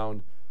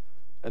around,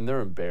 and they're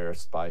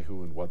embarrassed by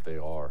who and what they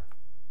are,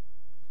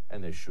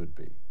 and they should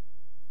be.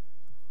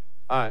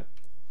 All right.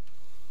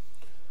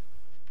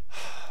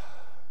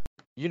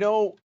 You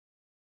know,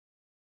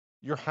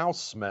 your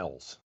house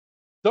smells.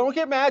 Don't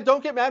get mad.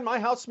 Don't get mad. My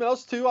house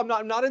smells too. I'm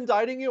not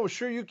indicting you. I'm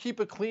sure you keep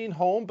a clean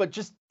home, but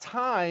just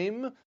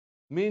time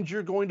means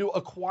you're going to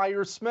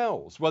acquire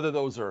smells, whether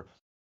those are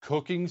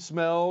cooking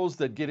smells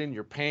that get in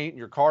your paint,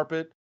 your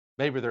carpet,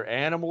 maybe they're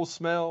animal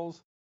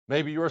smells,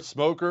 maybe you're a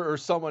smoker or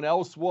someone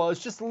else was.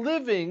 Just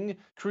living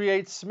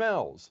creates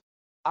smells.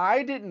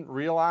 I didn't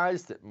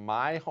realize that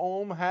my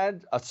home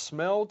had a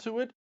smell to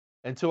it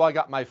until I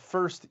got my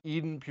first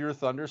Eden Pure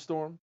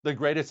Thunderstorm, the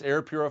greatest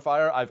air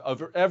purifier I've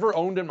ever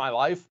owned in my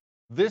life.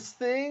 This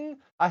thing,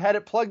 I had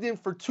it plugged in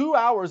for 2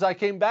 hours. I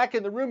came back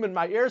in the room and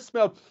my air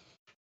smelled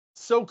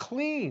so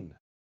clean.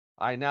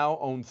 I now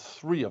own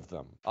 3 of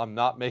them. I'm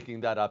not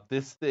making that up.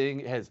 This thing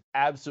has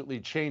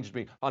absolutely changed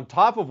me on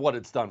top of what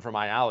it's done for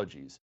my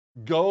allergies.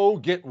 Go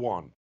get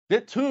one.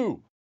 Get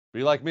 2.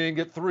 Be like me and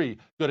get 3.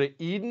 Go to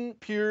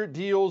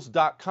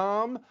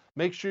EdenPureDeals.com.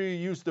 Make sure you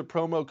use the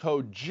promo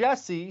code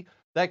Jesse.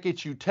 That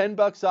gets you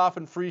 $10 off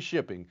and free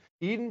shipping.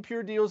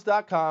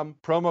 EdenPureDeals.com,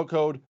 promo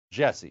code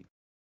Jesse.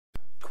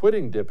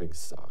 Quitting dipping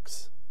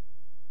sucks.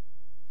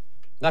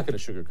 Not going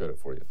to sugarcoat it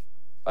for you.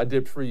 I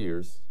dipped for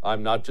years.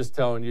 I'm not just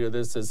telling you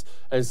this as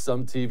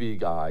some TV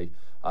guy.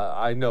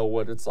 I know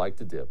what it's like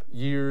to dip.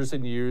 Years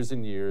and years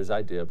and years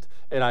I dipped,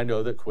 and I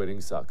know that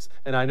quitting sucks.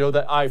 And I know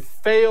that I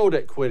failed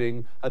at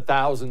quitting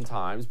 1,000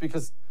 times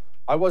because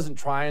I wasn't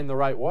trying the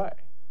right way.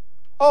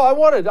 Oh, I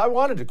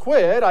wanted to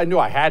quit. I knew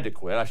I had to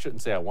quit. I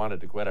shouldn't say I wanted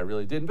to quit. I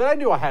really didn't. But I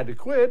knew I had to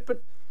quit.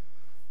 But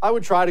I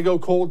would try to go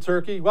cold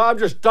turkey. Well, I'm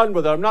just done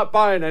with it. I'm not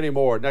buying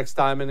anymore. Next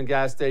time in a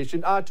gas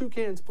station, 2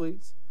 cans,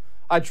 please.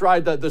 I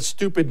tried the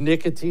stupid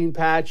nicotine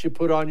patch you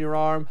put on your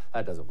arm.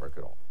 That doesn't work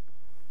at all.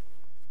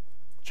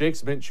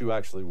 Jake's Mint Chew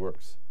actually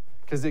works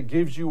because it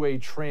gives you a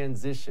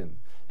transition.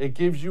 It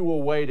gives you a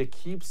way to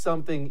keep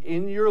something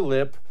in your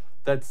lip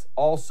that's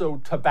also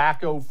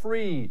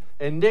tobacco-free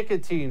and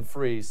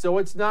nicotine-free, so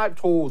it's not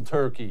cold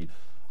turkey.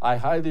 I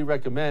highly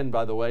recommend,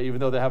 by the way,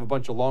 even though they have a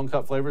bunch of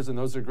long-cut flavors and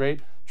those are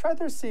great, try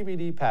their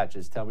CBD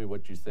patches. Tell me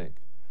what you think.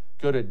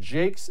 Go to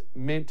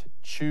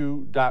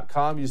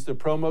jakesmintchew.com. Use the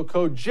promo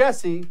code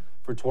Jesse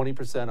for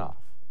 20% off.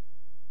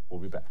 We'll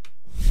be back.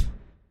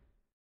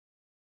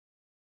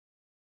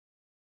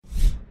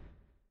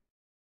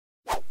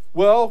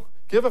 Well,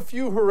 give a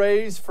few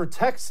hoorays for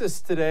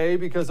Texas today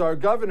because our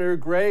governor,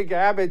 Greg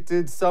Abbott,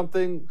 did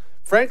something,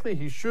 frankly,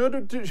 he should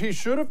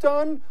have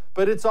done,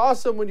 but it's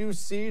awesome when you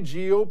see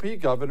GOP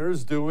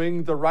governors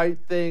doing the right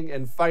thing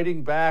and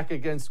fighting back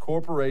against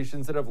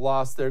corporations that have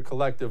lost their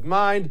collective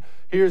mind.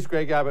 Here's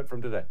Greg Abbott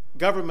from today.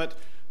 Government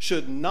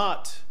should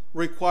not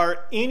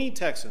require any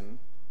Texan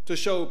to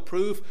show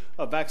proof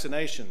of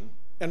vaccination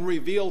and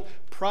reveal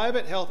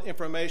private health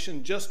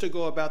information just to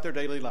go about their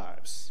daily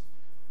lives.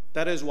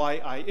 That is why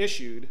I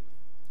issued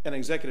an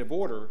executive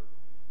order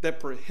that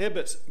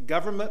prohibits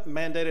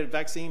government-mandated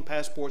vaccine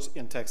passports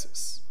in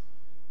Texas.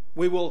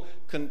 We will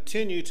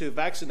continue to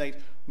vaccinate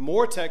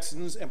more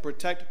Texans and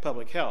protect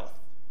public health,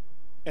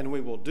 and we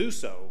will do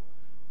so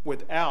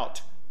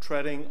without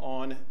treading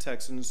on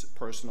Texans'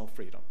 personal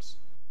freedoms.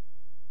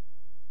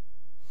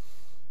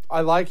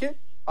 I like it.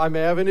 I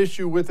may have an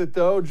issue with it,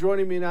 though.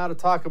 Joining me now to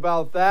talk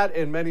about that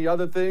and many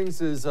other things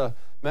is a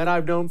man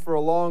I've known for a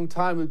long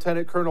time,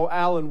 Lieutenant Colonel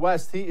Allen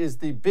West. He is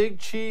the big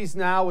cheese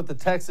now with the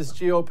Texas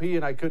GOP,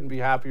 and I couldn't be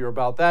happier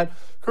about that.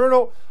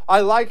 Colonel, I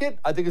like it.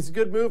 I think it's a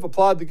good move.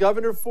 Applaud the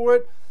governor for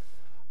it.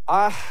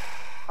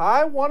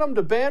 I want them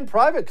to ban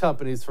private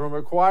companies from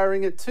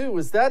requiring it, too.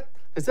 Is that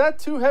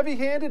too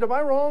heavy-handed? Am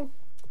I wrong?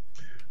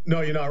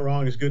 No, you're not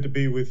wrong. It's good to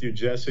be with you,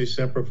 Jesse,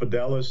 Semper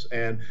Fidelis.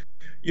 And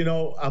you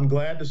know, I'm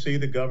glad to see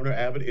that Governor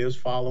Abbott is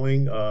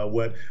following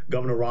what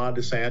Governor Ron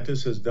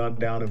DeSantis has done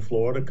down in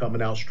Florida,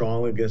 coming out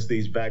strongly against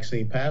these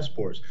vaccine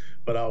passports.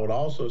 But I would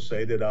also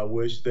say that I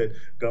wish that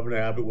Governor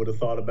Abbott would have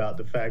thought about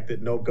the fact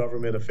that no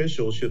government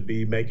official should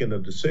be making a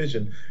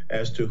decision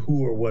as to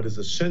who or what is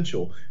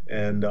essential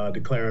and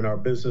declaring our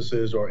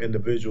businesses or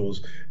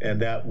individuals.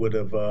 And that would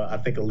have, I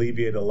think,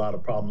 alleviated a lot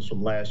of problems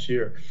from last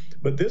year.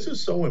 But this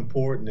is so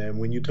important. And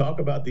when you talk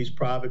about these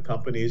private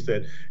companies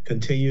that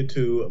continue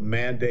to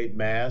mandate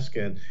masks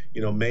and,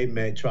 you know,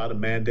 may try to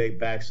mandate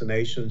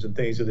vaccinations and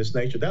things of this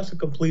nature, that's a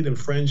complete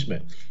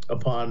infringement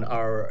upon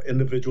our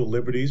individual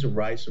liberties and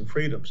rights and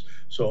freedoms.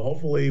 So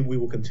hopefully we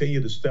will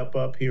continue to step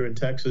up here in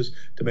Texas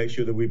to make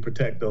sure that we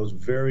protect those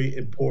very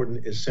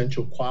important,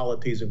 essential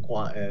qualities and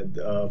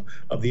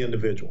of the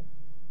individual.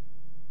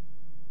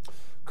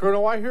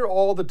 Colonel, I hear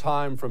all the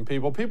time from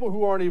people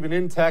who aren't even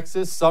in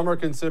Texas. Some are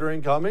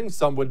considering coming.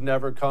 Some would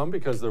never come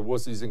because they're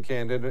wussies and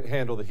can't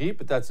handle the heat,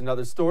 but that's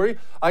another story.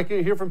 I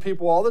can hear from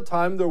people all the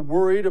time. They're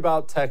worried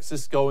about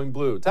Texas going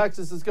blue.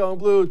 Texas is going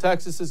blue.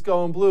 Texas is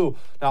going blue.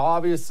 Now,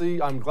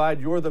 obviously, I'm glad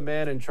you're the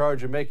man in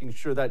charge of making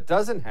sure that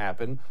doesn't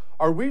happen.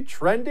 Are we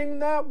trending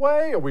that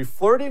way? Are we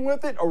flirting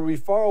with it? Are we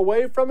far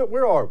away from it?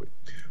 Where are we?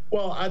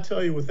 Well, I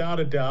tell you,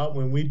 without a doubt,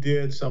 when we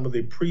did some of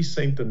the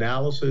precinct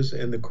analysis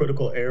in the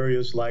critical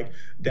areas like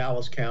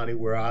Dallas County,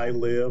 where I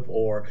live,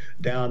 or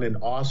down in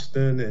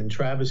Austin and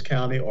Travis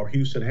County or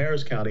Houston,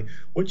 Harris County,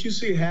 what you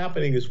see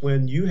happening is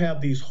when you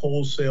have these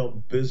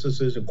wholesale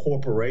businesses and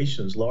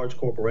corporations, large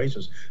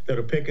corporations, that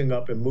are picking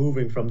up and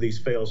moving from these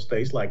failed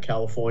states like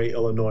California,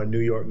 Illinois, New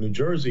York, New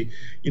Jersey,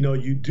 you know,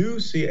 you do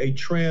see a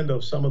trend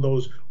of some of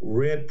those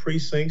red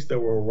precincts that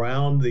were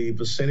around the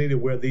vicinity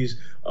where these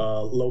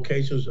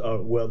locations,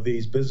 where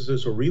these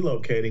businesses are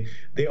relocating.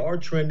 They are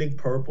trending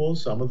purple.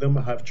 Some of them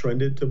have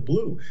trended to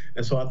blue.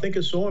 And so I think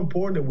it's so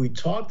important that we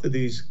talk to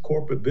these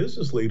corporate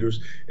business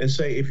leaders and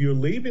say, if you're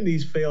leaving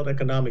these failed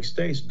economic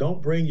states,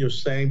 don't bring your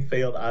same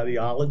failed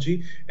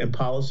ideology and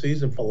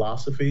policies and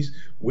philosophies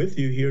with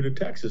you here to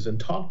Texas, and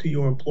talk to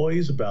your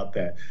employees about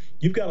that.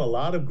 You've got a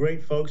lot of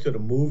great folks that are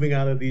moving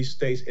out of these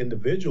states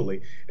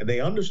individually, and they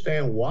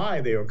understand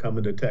why they are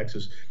coming to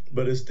Texas,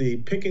 but it's the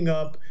picking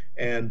up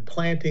and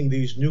planting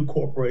these new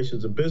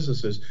corporations and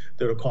businesses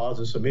that are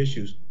causing some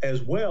issues,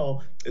 as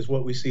well as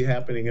what we see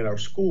happening in our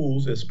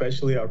schools,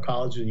 especially our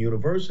colleges and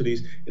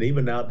universities, and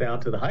even now down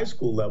to the high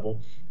school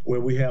level,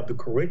 where we have the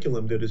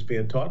curriculum that is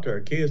being taught to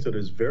our kids that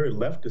is very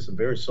leftist and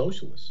very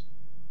socialist.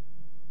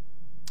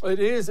 It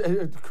is,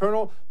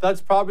 Colonel, that's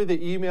probably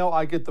the email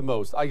I get the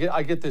most. I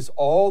get this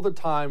all the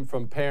time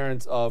from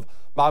parents of,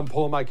 I'm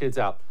pulling my kids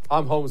out.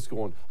 I'm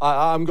homeschooling.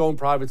 I'm going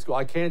private school.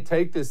 I can't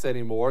take this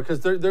anymore, because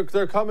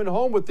they're coming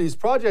home with these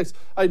projects.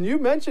 And you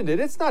mentioned it.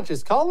 It's not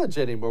just college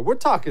anymore. We're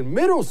talking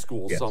middle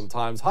school, yes,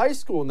 sometimes, high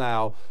school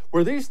now,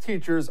 where these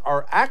teachers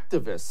are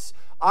activists.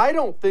 I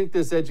don't think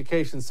this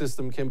education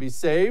system can be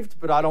saved,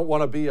 but I don't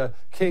want to be a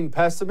king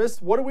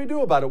pessimist. What do we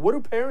do about it? What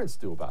do parents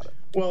do about it?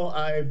 Well,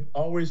 I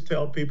always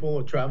tell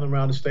people traveling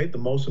around the state, the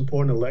most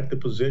important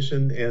elected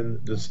position in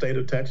the state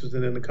of Texas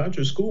and in the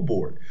country is school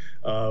board.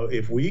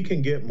 If we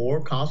can get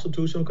more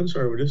constitutional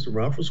conservatives to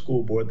run for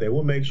school board, they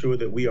will make sure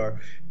that we are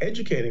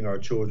educating our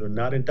children,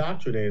 not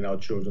indoctrinating our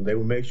children. They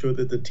will make sure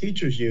that the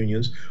teachers'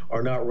 unions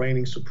are not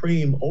reigning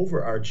supreme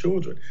over our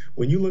children.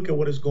 When you look at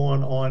what is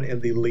going on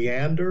in the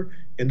Leander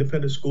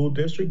Independent School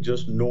District,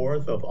 just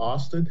north of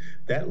Austin,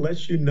 that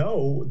lets you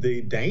know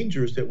the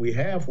dangers that we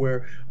have,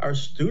 where our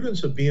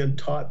students are being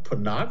taught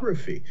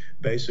pornography,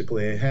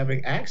 basically, and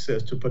having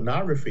access to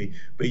pornography,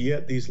 but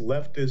yet these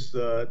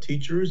leftist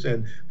teachers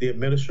and the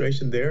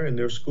administration there in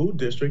their school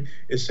district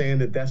is saying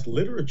that that's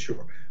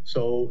literature.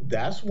 So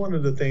that's one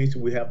of the things that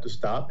we have to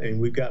stop. And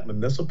we've got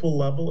municipal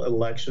level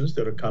elections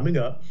that are coming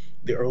up.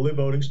 The early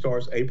voting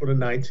starts April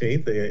the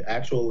 19th. The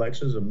actual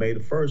elections are May the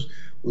 1st.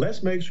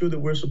 Let's make sure that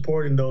we're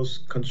supporting those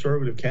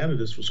conservative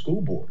candidates for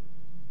school board.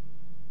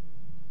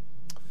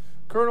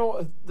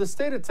 Colonel, the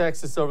state of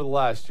Texas over the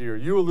last year,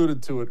 you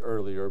alluded to it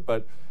earlier,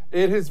 but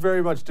it has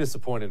very much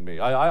disappointed me.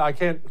 I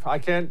can't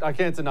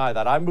deny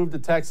that. I moved to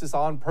Texas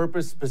on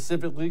purpose,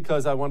 specifically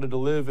because I wanted to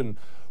live and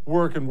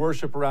work and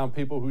worship around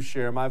people who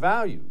share my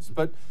values.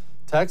 But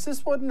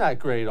Texas wasn't that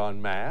great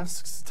on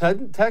masks.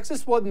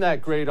 Texas wasn't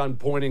that great on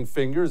pointing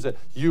fingers that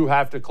you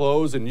have to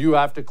close and you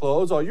have to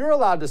close, or you're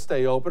allowed to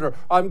stay open, or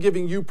I'm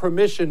giving you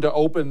permission to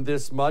open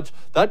this much.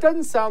 That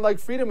doesn't sound like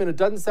freedom, and it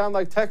doesn't sound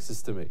like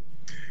Texas to me.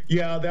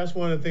 Yeah, that's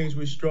one of the things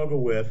we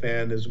struggle with.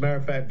 And as a matter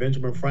of fact,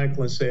 Benjamin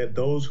Franklin said,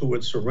 those who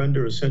would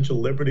surrender essential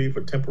liberty for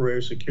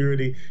temporary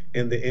security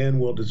in the end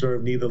will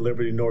deserve neither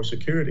liberty nor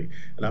security.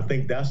 And I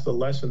think that's the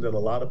lesson that a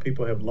lot of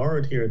people have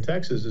learned here in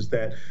Texas, is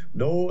that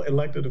no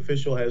elected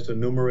official has the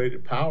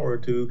enumerated power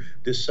to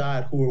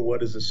decide who or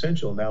what is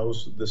essential. And that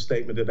was the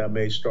statement that I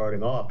made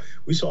starting off.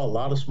 We saw a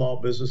lot of small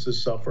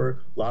businesses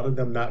suffer, a lot of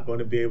them not going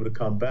to be able to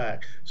come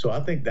back. So I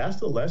think that's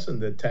the lesson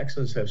that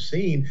Texans have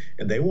seen,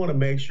 and they want to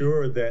make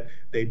sure that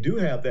they do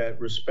have that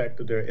respect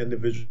of their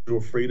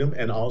individual freedom,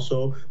 and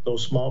also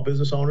those small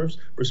business owners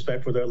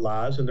respect for their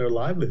lives and their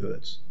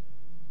livelihoods.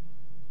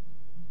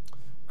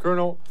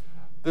 Colonel,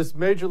 this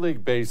Major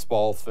League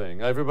Baseball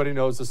thing, everybody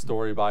knows the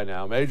story by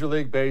now. Major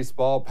League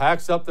Baseball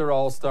packs up their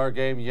all-star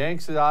game,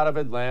 yanks it out of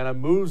Atlanta,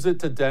 moves it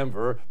to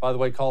Denver. By the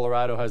way,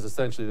 Colorado has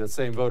essentially the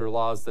same voter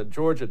laws that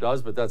Georgia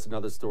does, but that's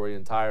another story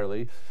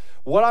entirely.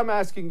 What I'm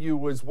asking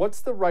you is,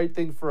 what's the right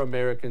thing for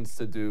Americans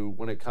to do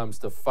when it comes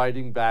to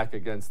fighting back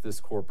against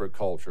this corporate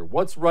culture?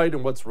 What's right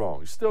and what's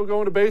wrong? You still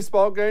going to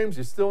baseball games?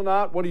 You still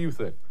not? What do you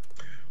think?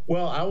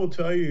 Well, I will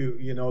tell you,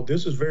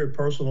 this is very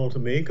personal to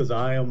me because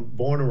I am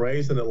born and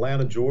raised in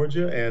Atlanta,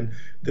 Georgia, and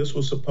this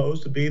was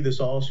supposed to be, this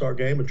All-Star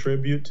game, a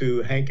tribute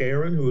to Hank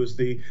Aaron, who is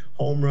the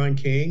home run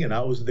king, and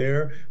I was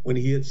there when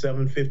he hit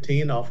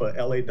 715 off of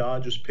LA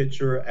Dodgers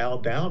pitcher Al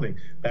Downing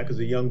back as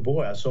a young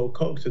boy. I sold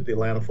Cokes at the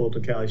Atlanta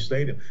Fulton County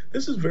Stadium.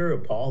 This is very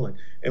appalling.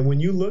 And when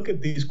you look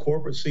at these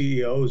corporate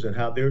CEOs and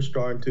how they're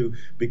starting to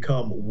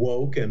become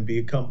woke and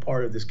become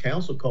part of this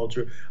council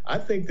culture, I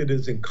think that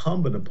it's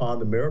incumbent upon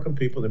the American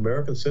people, the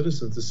American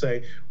citizens, to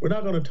say, we're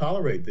not going to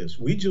tolerate this.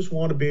 We just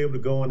want to be able to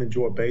go and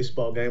enjoy a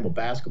baseball game, a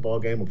basketball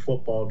game, a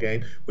football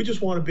game. We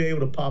just want to be able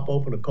to pop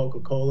open a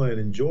Coca-Cola and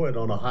enjoy it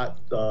on a hot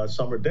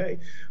summer day.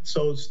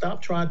 So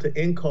stop trying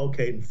to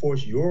inculcate and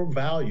force your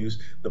values,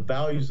 the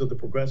values of the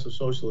progressive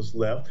socialist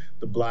left,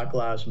 the Black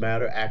Lives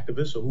Matter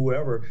activists, or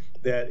whoever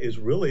that is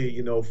really,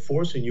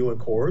 forcing you and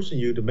coercing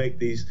you to make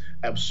these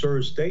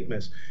absurd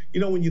statements.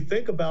 When you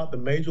think about the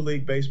Major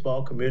League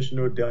Baseball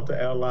commissioner, Delta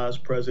Airlines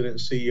president and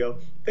CEO,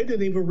 they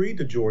didn't even read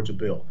the Georgia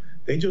bill.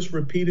 They just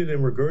repeated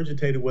and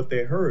regurgitated what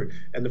they heard.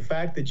 And the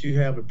fact that you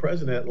have a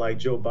president like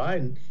Joe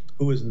Biden,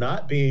 who is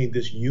not being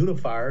this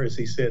unifier, as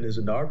he said in his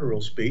inaugural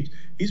speech,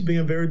 he's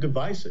being very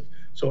divisive.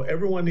 So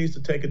everyone needs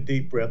to take a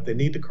deep breath. They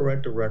need to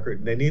correct the record,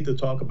 and they need to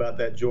talk about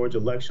that Georgia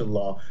election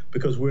law,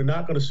 because we're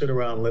not going to sit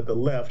around and let the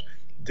left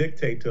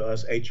dictate to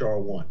us H.R.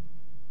 1.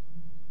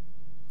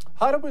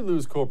 How do we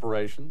lose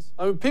corporations?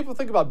 I mean, people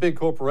think about big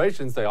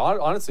corporations.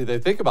 Honestly, they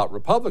think about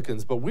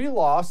Republicans, but we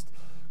lost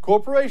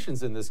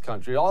corporations in this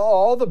country,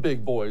 all the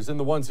big boys, and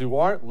the ones who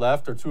aren't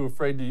left are too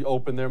afraid to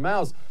open their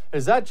mouths.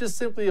 Is that just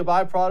simply a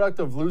byproduct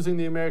of losing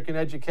the American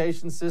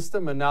education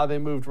system, and now they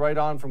moved right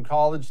on from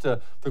college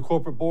to the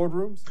corporate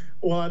boardrooms?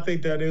 Well, I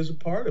think that is a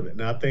part of it.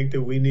 And I think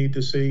that we need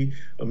to see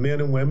men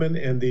and women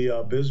in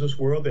the business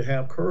world that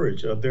have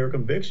courage of their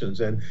convictions,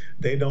 and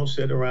they don't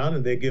sit around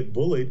and they get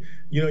bullied.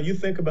 You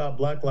think about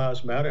Black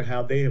Lives Matter,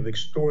 how they have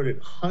extorted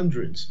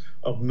hundreds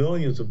of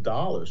millions of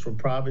dollars from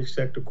private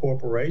sector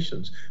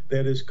corporations.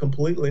 That is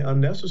completely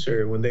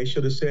unnecessary, when they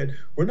should have said,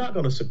 we're not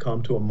going to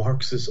succumb to a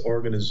Marxist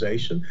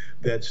organization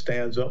that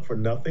stands up for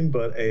nothing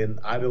but an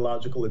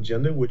ideological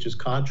agenda, which is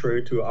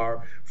contrary to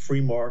our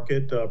free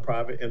market,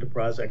 private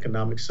enterprise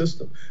economic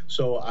system.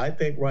 So I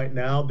think right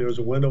now there's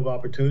a window of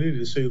opportunity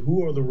to see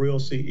who are the real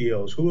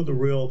CEOs, who are the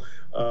real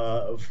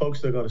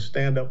folks that are going to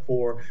stand up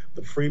for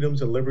the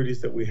freedoms and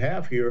liberties that we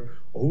have here,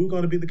 or who are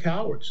going to be the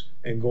cowards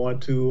and going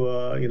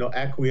to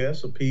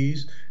acquiesce,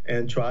 appease,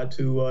 and try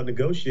to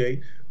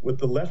negotiate with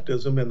the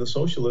leftism and the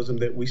socialism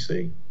that we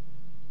see.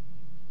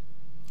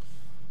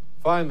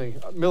 Finally,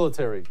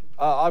 military.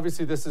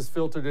 Obviously, this is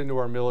filtered into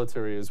our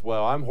military as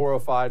well. I'm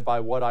horrified by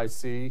what I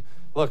see.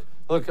 Look,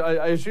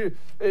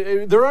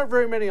 there aren't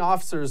very many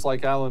officers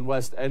like Allen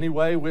West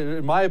anyway.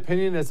 In my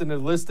opinion, as an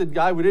enlisted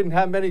guy, we didn't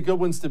have many good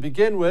ones to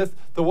begin with.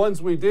 The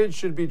ones we did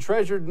should be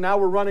treasured. Now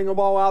we're running them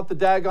all out the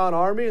daggone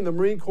Army and the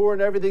Marine Corps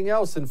and everything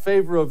else in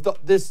favor of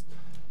this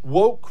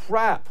woke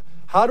crap.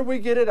 How do we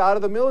get it out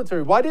of the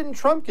military? Why didn't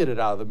Trump get it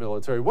out of the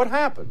military? What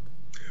happened?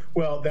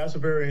 Well, that's a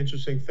very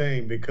interesting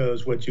thing,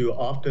 because what you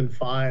often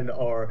find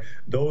are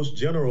those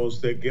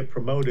generals that get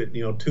promoted,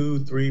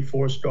 2, 3,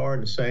 4-star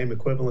in the same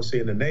equivalency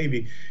in the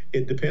Navy.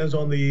 It depends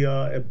on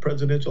the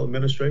presidential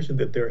administration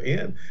that they're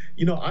in.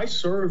 I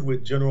served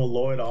with General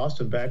Lloyd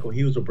Austin back when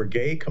he was a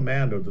brigade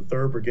commander of the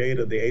 3rd Brigade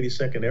of the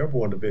 82nd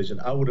Airborne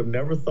Division. I would have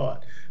never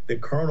thought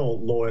that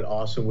Colonel Lloyd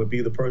Austin would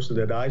be the person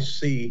that I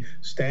see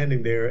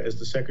standing there as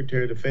the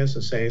Secretary of Defense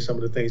and saying some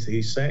of the things that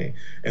he's saying.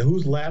 And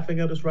who's laughing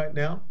at us right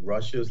now?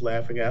 Russia is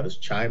laughing at us.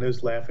 China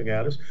is laughing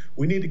at us.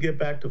 We need to get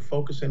back to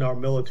focusing our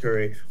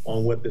military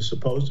on what is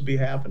supposed to be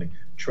happening,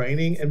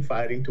 training and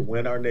fighting to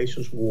win our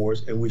nation's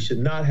wars. And we should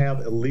not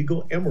have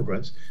illegal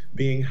immigrants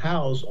being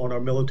housed on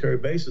our military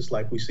bases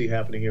like we see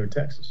happening here in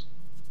Texas.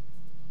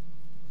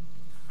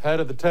 Head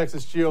of the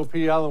Texas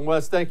GOP, Allen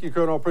West. Thank you,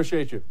 Colonel.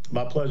 Appreciate you.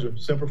 My pleasure.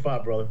 Semper Fi,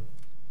 brother.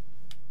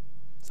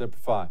 Semper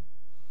Fi.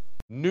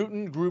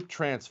 Newton Group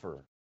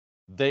Transfer.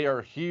 They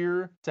are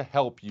here to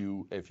help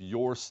you if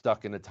you're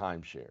stuck in a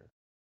timeshare.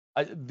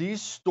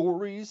 These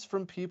stories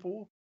from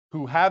people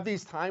who have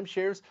these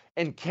timeshares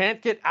and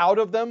can't get out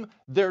of them,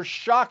 they're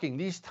shocking.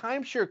 These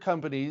timeshare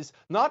companies,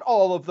 not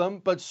all of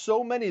them, but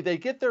so many, they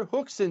get their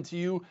hooks into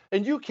you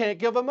and you can't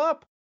give them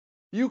up.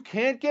 You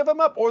can't give them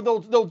up, or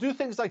they'll do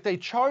things like they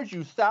charge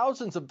you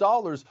thousands of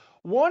dollars.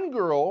 One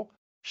girl,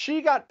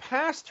 she got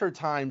past her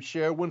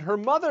timeshare when her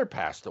mother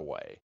passed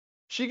away.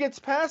 She gets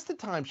past the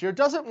timeshare,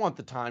 doesn't want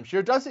the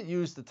timeshare, doesn't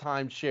use the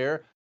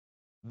timeshare.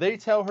 They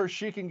tell her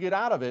she can get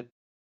out of it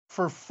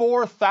for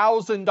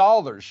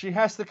 $4,000. She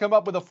has to come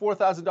up with a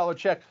 $4,000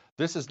 check.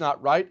 This is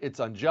not right. It's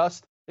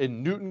unjust.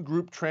 And Newton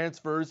Group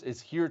Transfers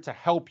is here to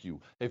help you.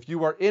 If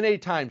you are in a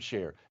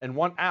timeshare and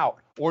want out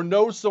or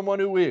know someone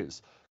who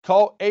is,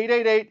 call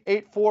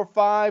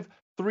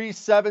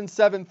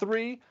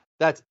 888-845-3773.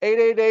 That's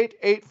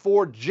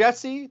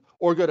 888-84-JESSE,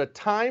 or go to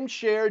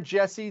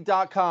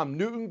timesharejesse.com.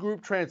 Newton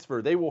Group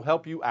Transfer. They will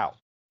help you out.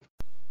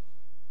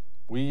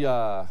 We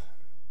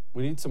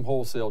need some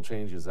wholesale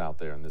changes out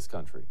there in this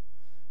country.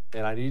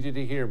 And I need you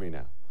to hear me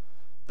now.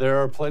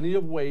 There are plenty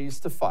of ways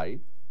to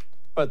fight,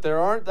 but there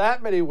aren't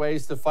that many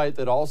ways to fight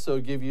that also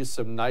give you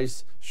some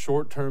nice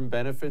short-term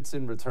benefits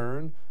in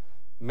return.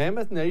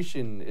 Mammoth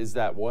Nation is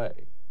that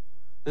way.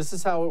 This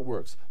is how it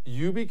works.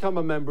 You become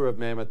a member of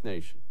Mammoth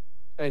Nation.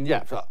 And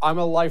yeah, I'm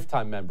a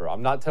lifetime member.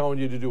 I'm not telling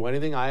you to do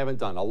anything I haven't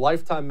done. A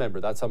lifetime member.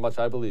 That's how much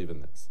I believe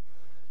in this.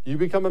 You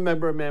become a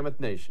member of Mammoth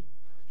Nation.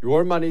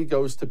 Your money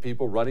goes to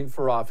people running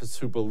for office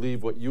who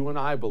believe what you and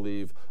I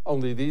believe,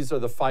 only these are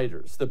the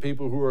fighters, the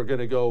people who are going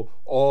to go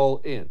all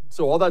in.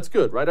 So all that's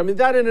good, right? I mean,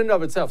 that in and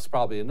of itself is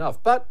probably enough,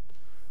 but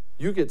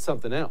you get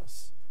something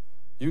else.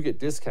 You get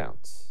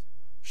discounts,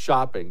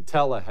 shopping,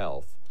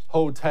 telehealth,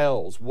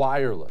 hotels,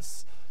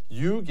 wireless.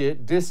 You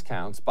get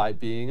discounts by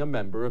being a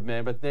member of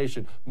Mammoth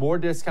Nation. More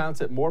discounts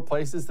at more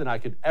places than I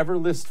could ever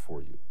list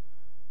for you.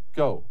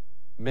 Go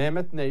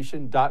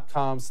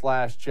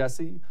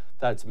mammothnation.com/Jesse.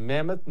 That's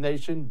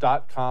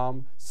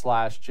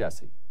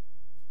mammothnation.com/Jesse.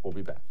 We'll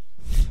be back.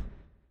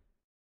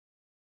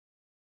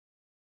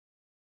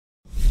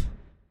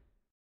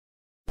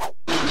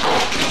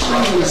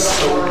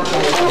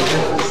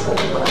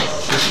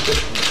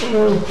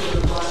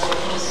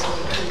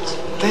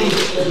 Thank you.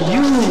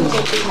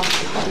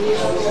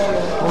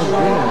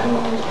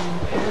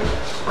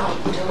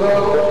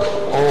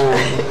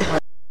 Oh.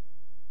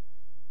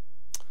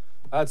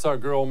 That's our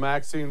girl,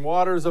 Maxine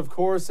Waters, of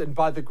course. And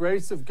by the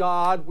grace of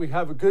God, we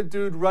have a good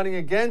dude running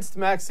against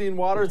Maxine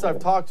Waters. I've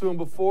talked to him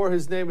before.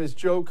 His name is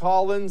Joe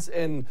Collins.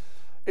 And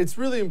it's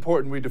really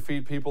important we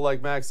defeat people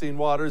like Maxine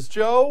Waters.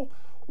 Joe,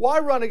 why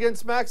run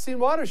against Maxine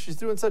Waters? She's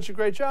doing such a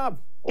great job.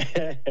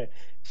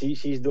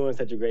 She's doing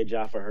such a great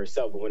job for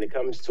herself, but when it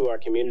comes to our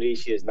community,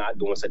 she is not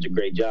doing such a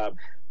great job.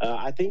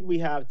 I think we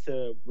have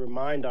to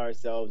remind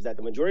ourselves that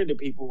the majority of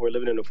the people who are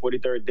living in the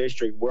 43rd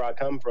district, where I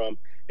come from,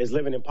 is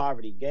living in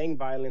poverty. Gang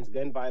violence,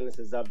 gun violence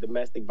is up,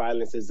 domestic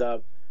violence is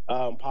up,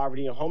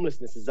 poverty and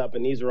homelessness is up,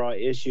 and these are all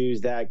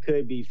issues that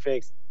could be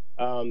fixed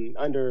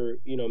under,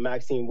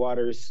 Maxine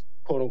Waters'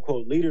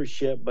 quote-unquote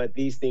leadership, but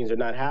these things are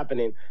not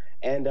happening.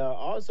 And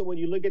also, when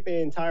you look at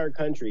the entire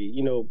country,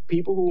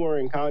 people who are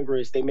in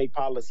Congress, they make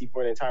policy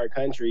for an entire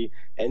country,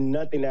 and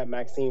nothing that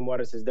Maxine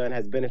Waters has done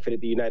has benefited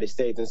the United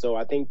States. And so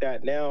I think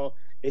that now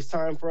it's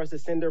time for us to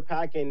send her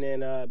packing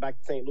and back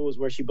to St. Louis,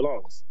 where she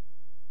belongs.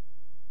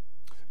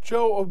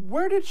 Joe,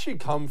 where did she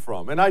come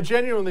from? And I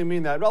genuinely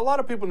mean that. A lot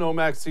of people know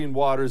Maxine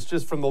Waters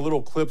just from the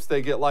little clips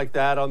they get like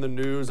that on the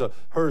news, of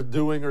her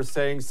doing or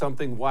saying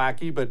something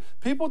wacky, but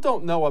people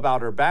don't know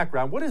about her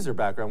background. What is her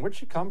background? Where'd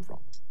she come from?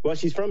 Well,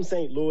 she's from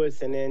St.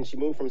 Louis, and then she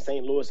moved from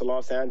St. Louis to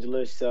Los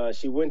Angeles.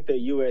 She went to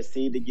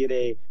USC to get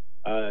a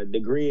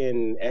degree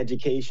in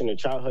education or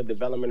childhood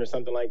development or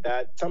something like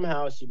that.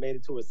 Somehow she made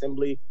it to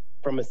Assembly.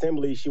 From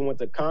Assembly, she went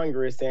to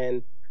Congress,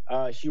 and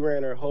she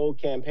ran her whole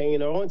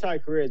campaign. Her whole entire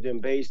career has been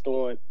based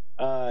on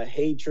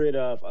hatred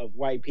of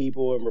white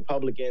people and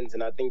Republicans,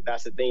 and I think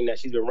that's the thing that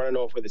she's been running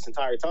on for this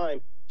entire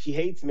time. She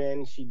hates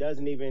men. She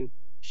doesn't even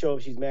show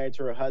if she's married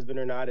to her husband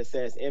or not. It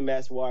says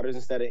MS Waters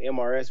instead of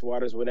MRS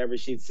Waters whenever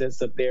she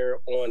sits up there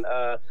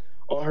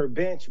on her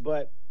bench.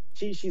 But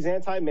she's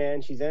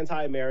anti-man, she's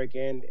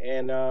anti-American,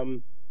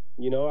 and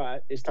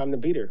it's time to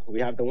beat her.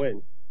 We have to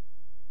win.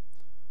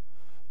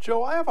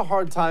 Joe, I have a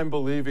hard time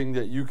believing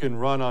that you can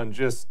run on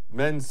just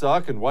men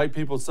suck and white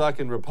people suck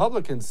and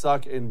Republicans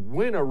suck and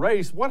win a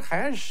race. What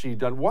has she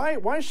done? Why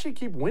does she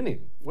keep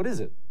winning? What is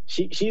it?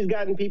 She's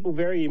gotten people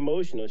very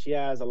emotional. She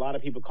has a lot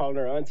of people calling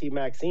her Auntie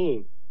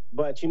Maxine.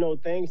 But,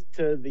 thanks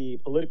to the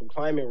political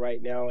climate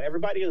right now,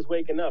 everybody is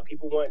waking up.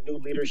 People want new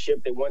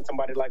leadership. They want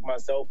somebody like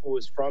myself who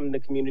is from the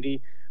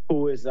community,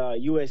 who is a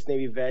U.S.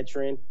 Navy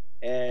veteran,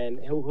 and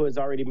who has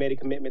already made a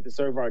commitment to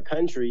serve our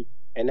country.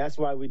 And that's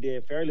why we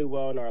did fairly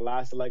well in our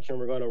last election.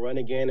 We're going to run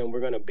again, and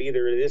we're going to be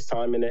there this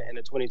time in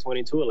the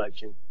 2022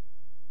 election.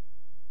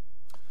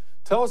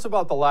 Tell us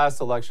about the last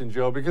election,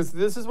 Joe, because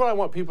this is what I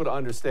want people to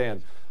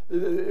understand.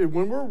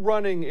 When we're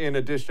running in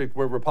a district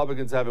where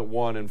Republicans haven't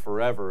won in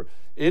forever,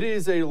 it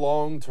is a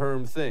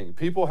long-term thing.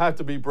 People have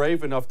to be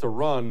brave enough to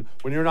run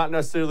when you're not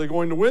necessarily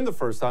going to win the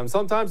first time.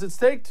 Sometimes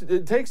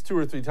it takes 2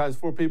 or 3 times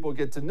before people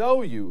get to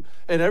know you.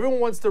 And everyone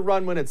wants to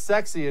run when it's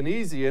sexy and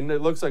easy, and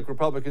it looks like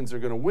Republicans are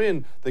going to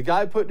win. The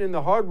guy putting in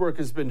the hard work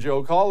has been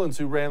Joe Collins,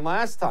 who ran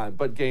last time,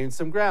 but gained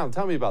some ground.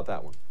 Tell me about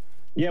that one.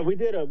 Yeah, we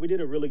did a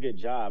really good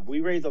job.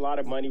 We raised a lot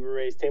of money. We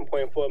raised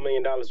 $10.4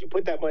 million. We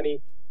put that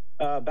money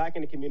back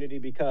in the community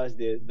because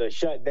the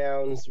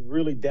shutdowns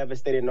really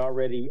devastated an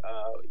already,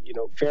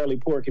 fairly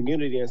poor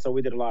community. And so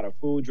we did a lot of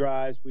food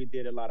drives. We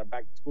did a lot of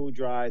back-to-school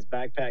drives,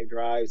 backpack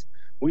drives.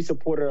 We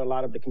supported a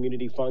lot of the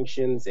community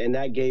functions, and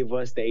that gave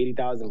us the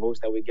 80,000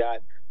 votes that we got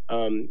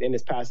in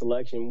this past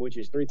election, which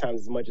is 3 times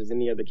as much as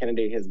any other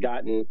candidate has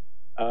gotten,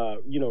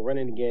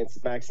 running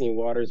against Maxine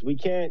Waters. We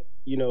can't,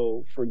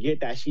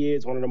 forget that she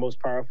is one of the most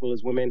powerful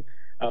women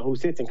who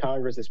sits in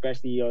Congress,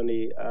 especially on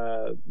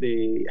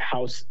the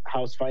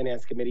House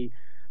Finance Committee.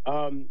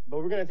 But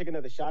we're going to take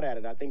another shot at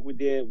it. I think we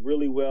did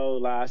really well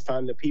last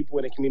time. The people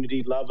in the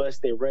community love us.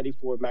 They're ready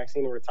for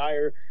Maxine to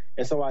retire.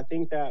 And so I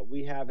think that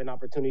we have an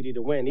opportunity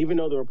to win, even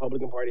though the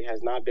Republican Party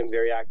has not been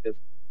very active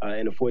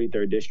in the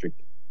 43rd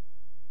District.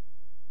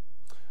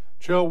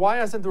 Joe, why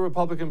hasn't the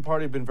Republican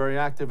Party been very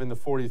active in the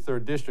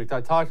 43rd District?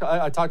 I talk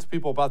to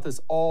people about this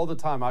all the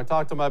time. I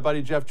talked to my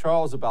buddy Jeff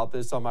Charles about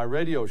this on my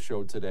radio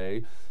show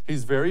today.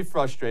 He's very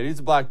frustrated. He's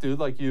a black dude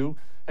like you.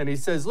 And he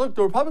says, look,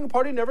 the Republican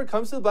Party never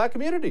comes to the black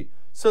community.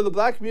 So the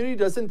black community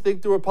doesn't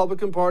think the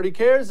Republican Party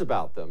cares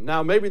about them.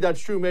 Now, maybe that's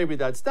true, maybe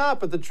that's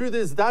not. But the truth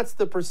is that's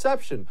the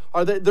perception.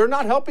 They're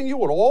not helping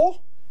you at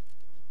all?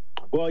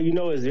 Well,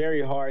 it's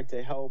very hard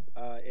to help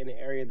in an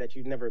area that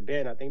you've never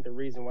been. I think the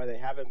reason why they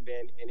haven't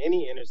been in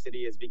any inner city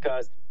is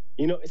because,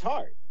 it's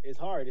hard. It's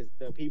hard. It's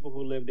the people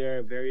who live there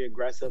are very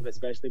aggressive,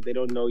 especially if they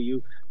don't know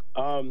you.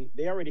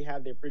 They already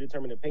have their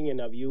predetermined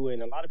opinion of you.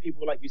 And a lot of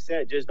people, like you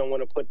said, just don't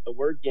want to put the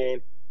work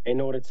in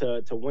order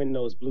to win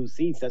those blue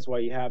seats. That's why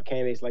you have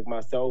candidates like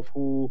myself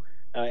who,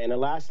 in the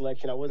last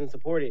election, I wasn't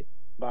supported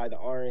by the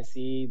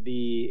RNC,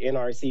 the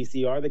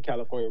NRCC, or the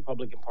California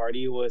Republican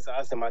Party. It was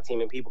us and my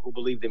team and people who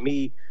believed in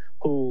me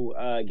who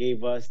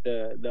gave us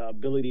the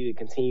ability to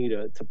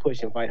continue to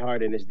push and fight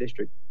hard in this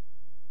district.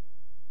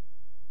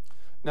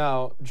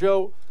 Now,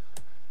 Joe,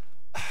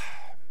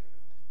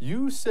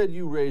 you said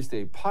you raised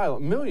a pile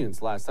of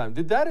millions last time.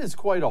 That is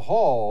quite a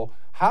haul.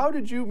 How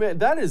did you make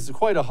that? Is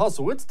quite a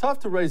hustle. It's tough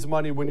to raise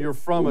money when you're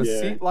from a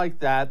seat like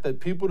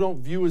that people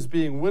don't view as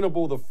being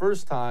winnable the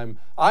first time.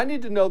 I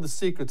need to know the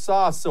secret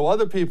sauce so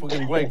other people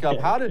can wake up.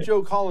 How did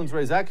Joe Collins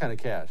raise that kind of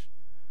cash?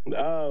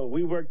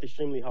 We worked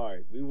extremely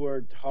hard. We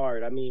worked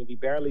hard. I mean, we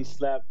barely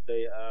slept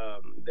the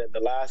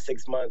last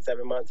 6 months,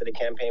 7 months of the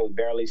campaign. We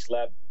barely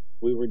slept.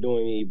 We were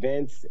doing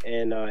events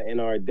in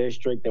our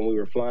district, and we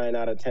were flying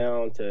out of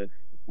town to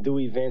do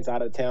events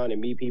out of town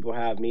and meet people,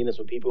 have meetings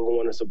with people who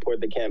want to support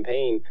the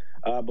campaign.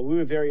 But we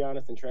were very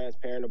honest and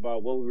transparent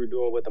about what we were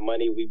doing with the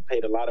money. We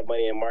paid a lot of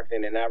money in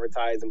marketing and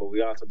advertising, but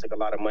we also took a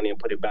lot of money and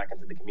put it back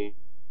into the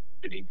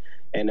community.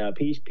 And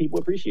people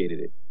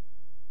appreciated it.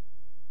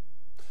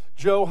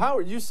 Joe,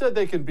 Howard, you said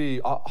they can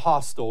be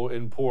hostile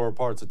in poor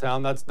parts of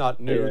town. That's not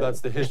new. That's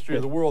the history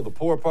of the world. The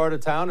poor part of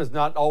town is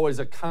not always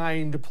a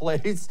kind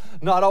place,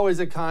 not always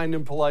a kind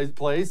and polite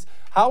place.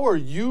 How are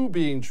you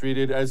being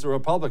treated as a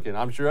Republican?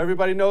 I'm sure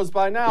everybody knows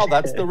by now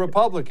that's the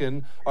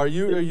Republican. Are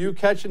you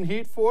catching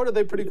heat for it? Are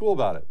they pretty cool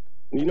about it?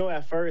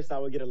 At first I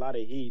would get a lot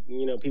of heat.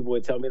 People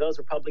would tell me those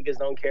Republicans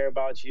don't care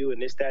about you and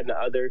this, that, and the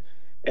other.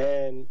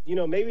 And,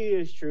 maybe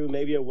it's true,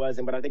 maybe it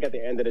wasn't. But I think at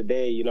the end of the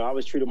day, I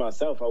was true to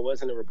myself. I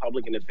wasn't a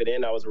Republican to fit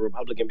in. I was a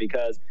Republican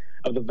because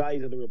of the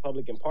values of the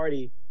Republican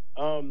Party.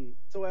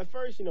 So at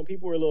first,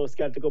 people were a little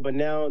skeptical, but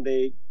now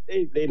they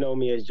know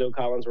me as Joe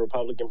Collins,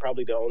 Republican,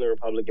 probably the only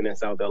Republican in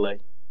South LA.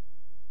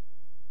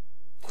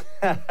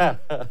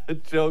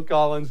 Joe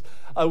Collins,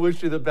 I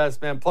wish you the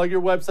best, man. Plug your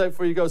website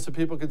before you go so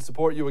people can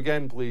support you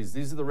again, please.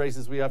 These are the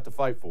races we have to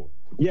fight for.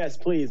 Yes,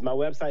 please. My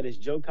website is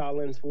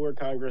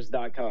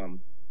joecollinsforcongress.com.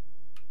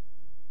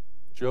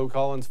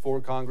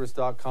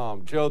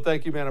 JoeCollinsForCongress.com. Joe,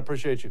 thank you, man. I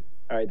appreciate you.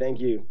 All right, thank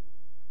you.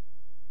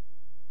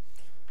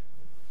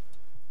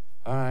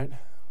 All right,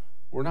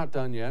 we're not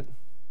done yet.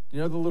 You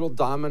know the little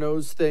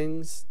dominoes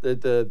things,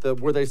 the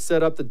where they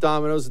set up the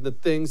dominoes and the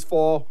things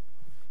fall?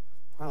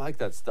 I like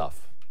that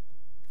stuff.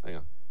 Hang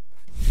on.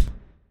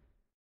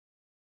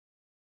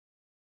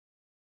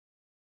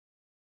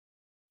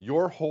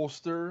 Your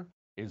holster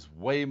is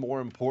way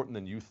more important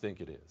than you think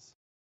it is.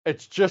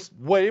 It's just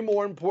way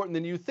more important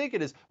than you think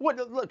it is.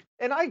 Look,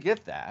 and I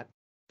get that.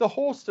 The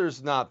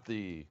holster's not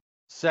the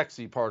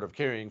sexy part of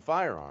carrying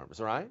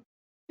firearms, right?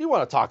 You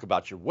want to talk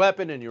about your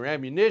weapon and your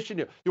ammunition.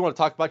 You want to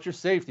talk about your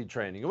safety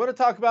training. You want to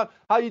talk about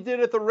how you did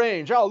at the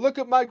range. Oh, look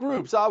at my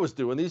groups. I was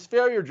doing these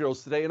failure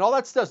drills today, and all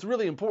that stuff's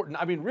really important.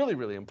 I mean, really,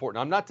 really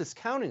important. I'm not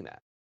discounting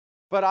that.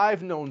 But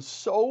I've known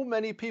so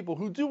many people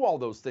who do all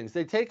those things.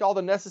 They take all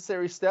the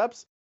necessary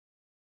steps,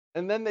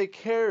 and then they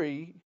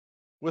carry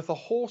with a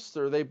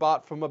holster they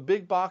bought from a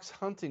big box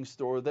hunting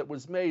store that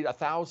was made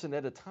 1,000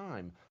 at a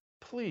time.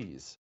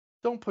 Please,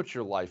 don't put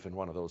your life in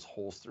one of those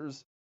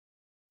holsters.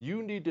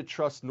 You need to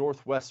trust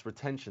Northwest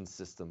Retention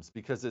Systems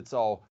because it's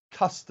all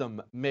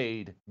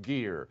custom-made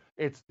gear.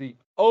 It's the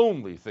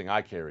only thing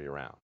I carry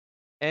around.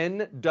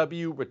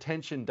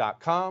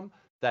 nwretention.com.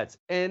 That's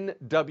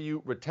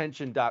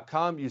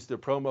nwretention.com. Use the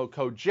promo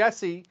code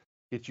Jesse.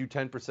 Get you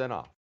 10%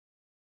 off.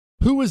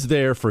 Who is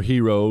there for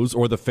heroes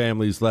or the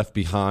families left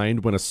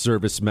behind when a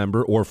service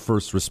member or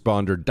first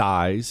responder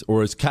dies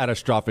or is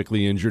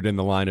catastrophically injured in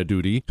the line of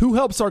duty? Who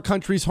helps our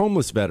country's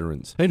homeless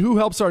veterans? And who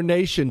helps our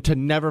nation to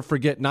never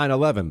forget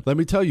 9/11? Let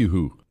me tell you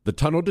who. The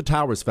Tunnel to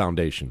Towers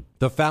Foundation.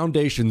 The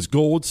Foundation's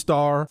Gold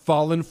Star,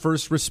 Fallen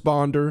First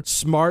Responder,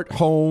 Smart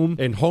Home,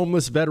 and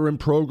Homeless Veteran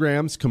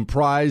programs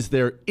comprise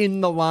their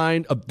In the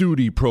Line of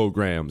Duty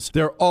programs.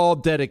 They're all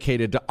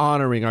dedicated to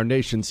honoring our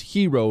nation's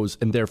heroes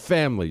and their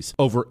families.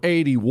 Over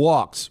 80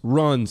 walks,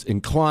 runs,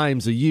 and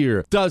climbs a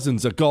year,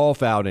 dozens of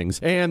golf outings,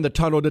 and the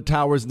Tunnel to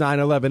Towers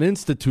 9/11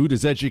 Institute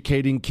is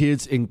educating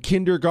kids in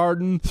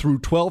kindergarten through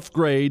 12th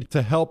grade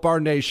to help our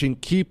nation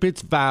keep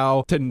its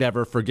vow to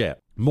never forget.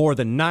 More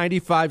than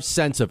 95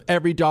 cents of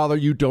every dollar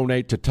you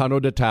donate to Tunnel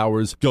to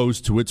Towers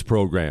goes to its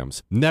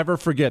programs. Never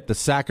forget the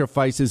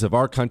sacrifices of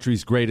our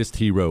country's greatest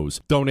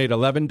heroes. Donate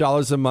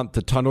 $11 a month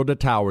to Tunnel to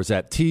Towers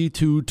at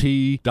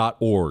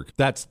T2T.org.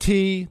 That's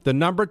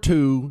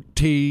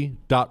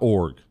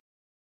T2T.org.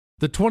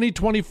 The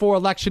 2024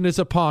 election is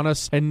upon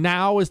us, and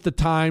now is the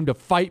time to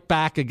fight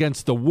back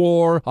against the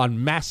war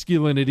on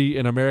masculinity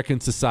in American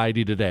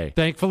society today.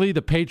 Thankfully,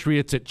 the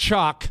patriots at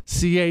CHOQ,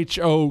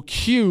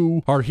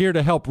 C-H-O-Q, are here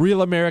to help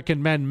real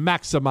American men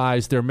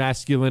maximize their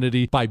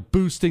masculinity by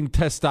boosting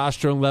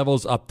testosterone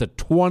levels up to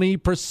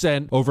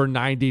 20% over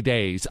 90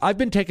 days. I've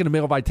been taking a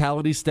male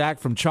vitality stack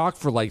from CHOQ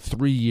for like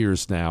 3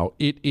 years now.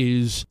 It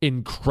is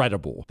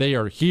incredible. They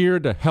are here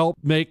to help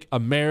make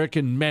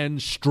American men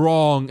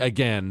strong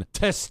again.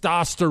 Testosterone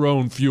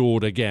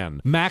fueled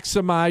again.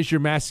 Maximize your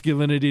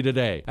masculinity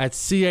today at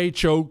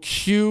CHOQ.com.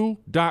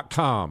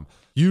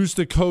 Use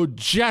the code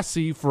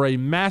Jesse for a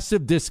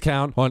massive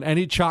discount on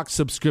any CHOQ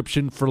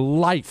subscription for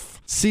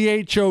life.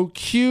 CHOQ.com,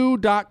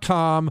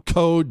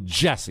 code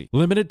Jesse.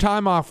 Limited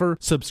time offer.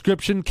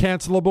 Subscription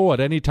cancelable at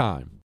any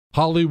time.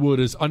 Hollywood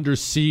is under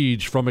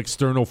siege from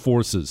external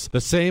forces.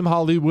 The same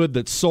Hollywood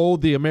that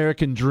sold the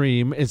American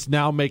dream is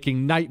now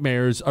making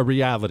nightmares a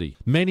reality.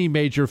 Many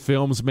major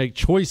films make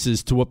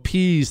choices to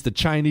appease the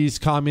Chinese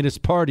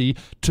Communist Party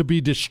to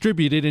be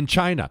distributed in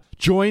China.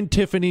 Join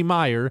Tiffany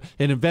Meyer,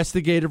 an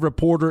investigative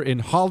reporter in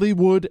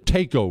Hollywood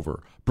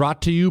Takeover,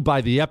 brought to you by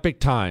the Epic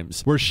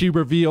Times, where she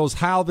reveals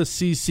how the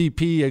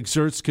CCP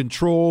exerts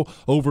control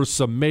over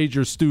some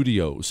major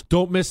studios.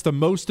 Don't miss the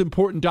most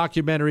important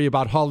documentary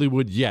about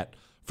Hollywood yet.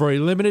 For a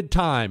limited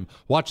time,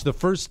 watch the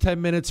first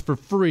 10 minutes for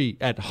free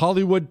at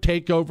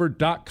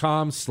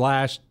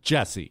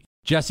HollywoodTakeover.com/Jesse.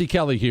 Jesse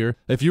Kelly here.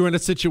 If you're in a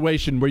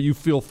situation where you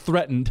feel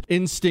threatened,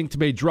 instinct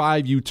may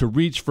drive you to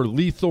reach for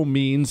lethal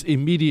means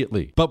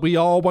immediately. But we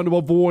all want to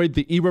avoid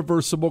the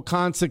irreversible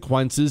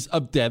consequences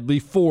of deadly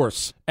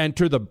force.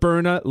 Enter the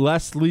Byrna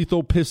less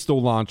lethal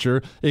pistol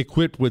launcher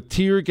equipped with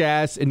tear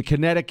gas and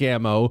kinetic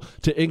ammo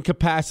to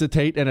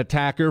incapacitate an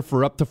attacker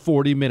for up to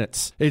 40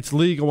 minutes. It's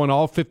legal in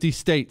all 50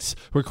 states,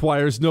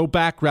 requires no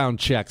background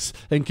checks,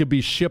 and can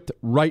be shipped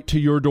right to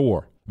your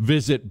door.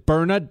 Visit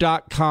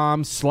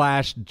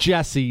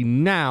Byrna.com/Jesse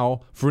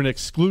now for an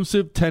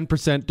exclusive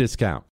 10% discount.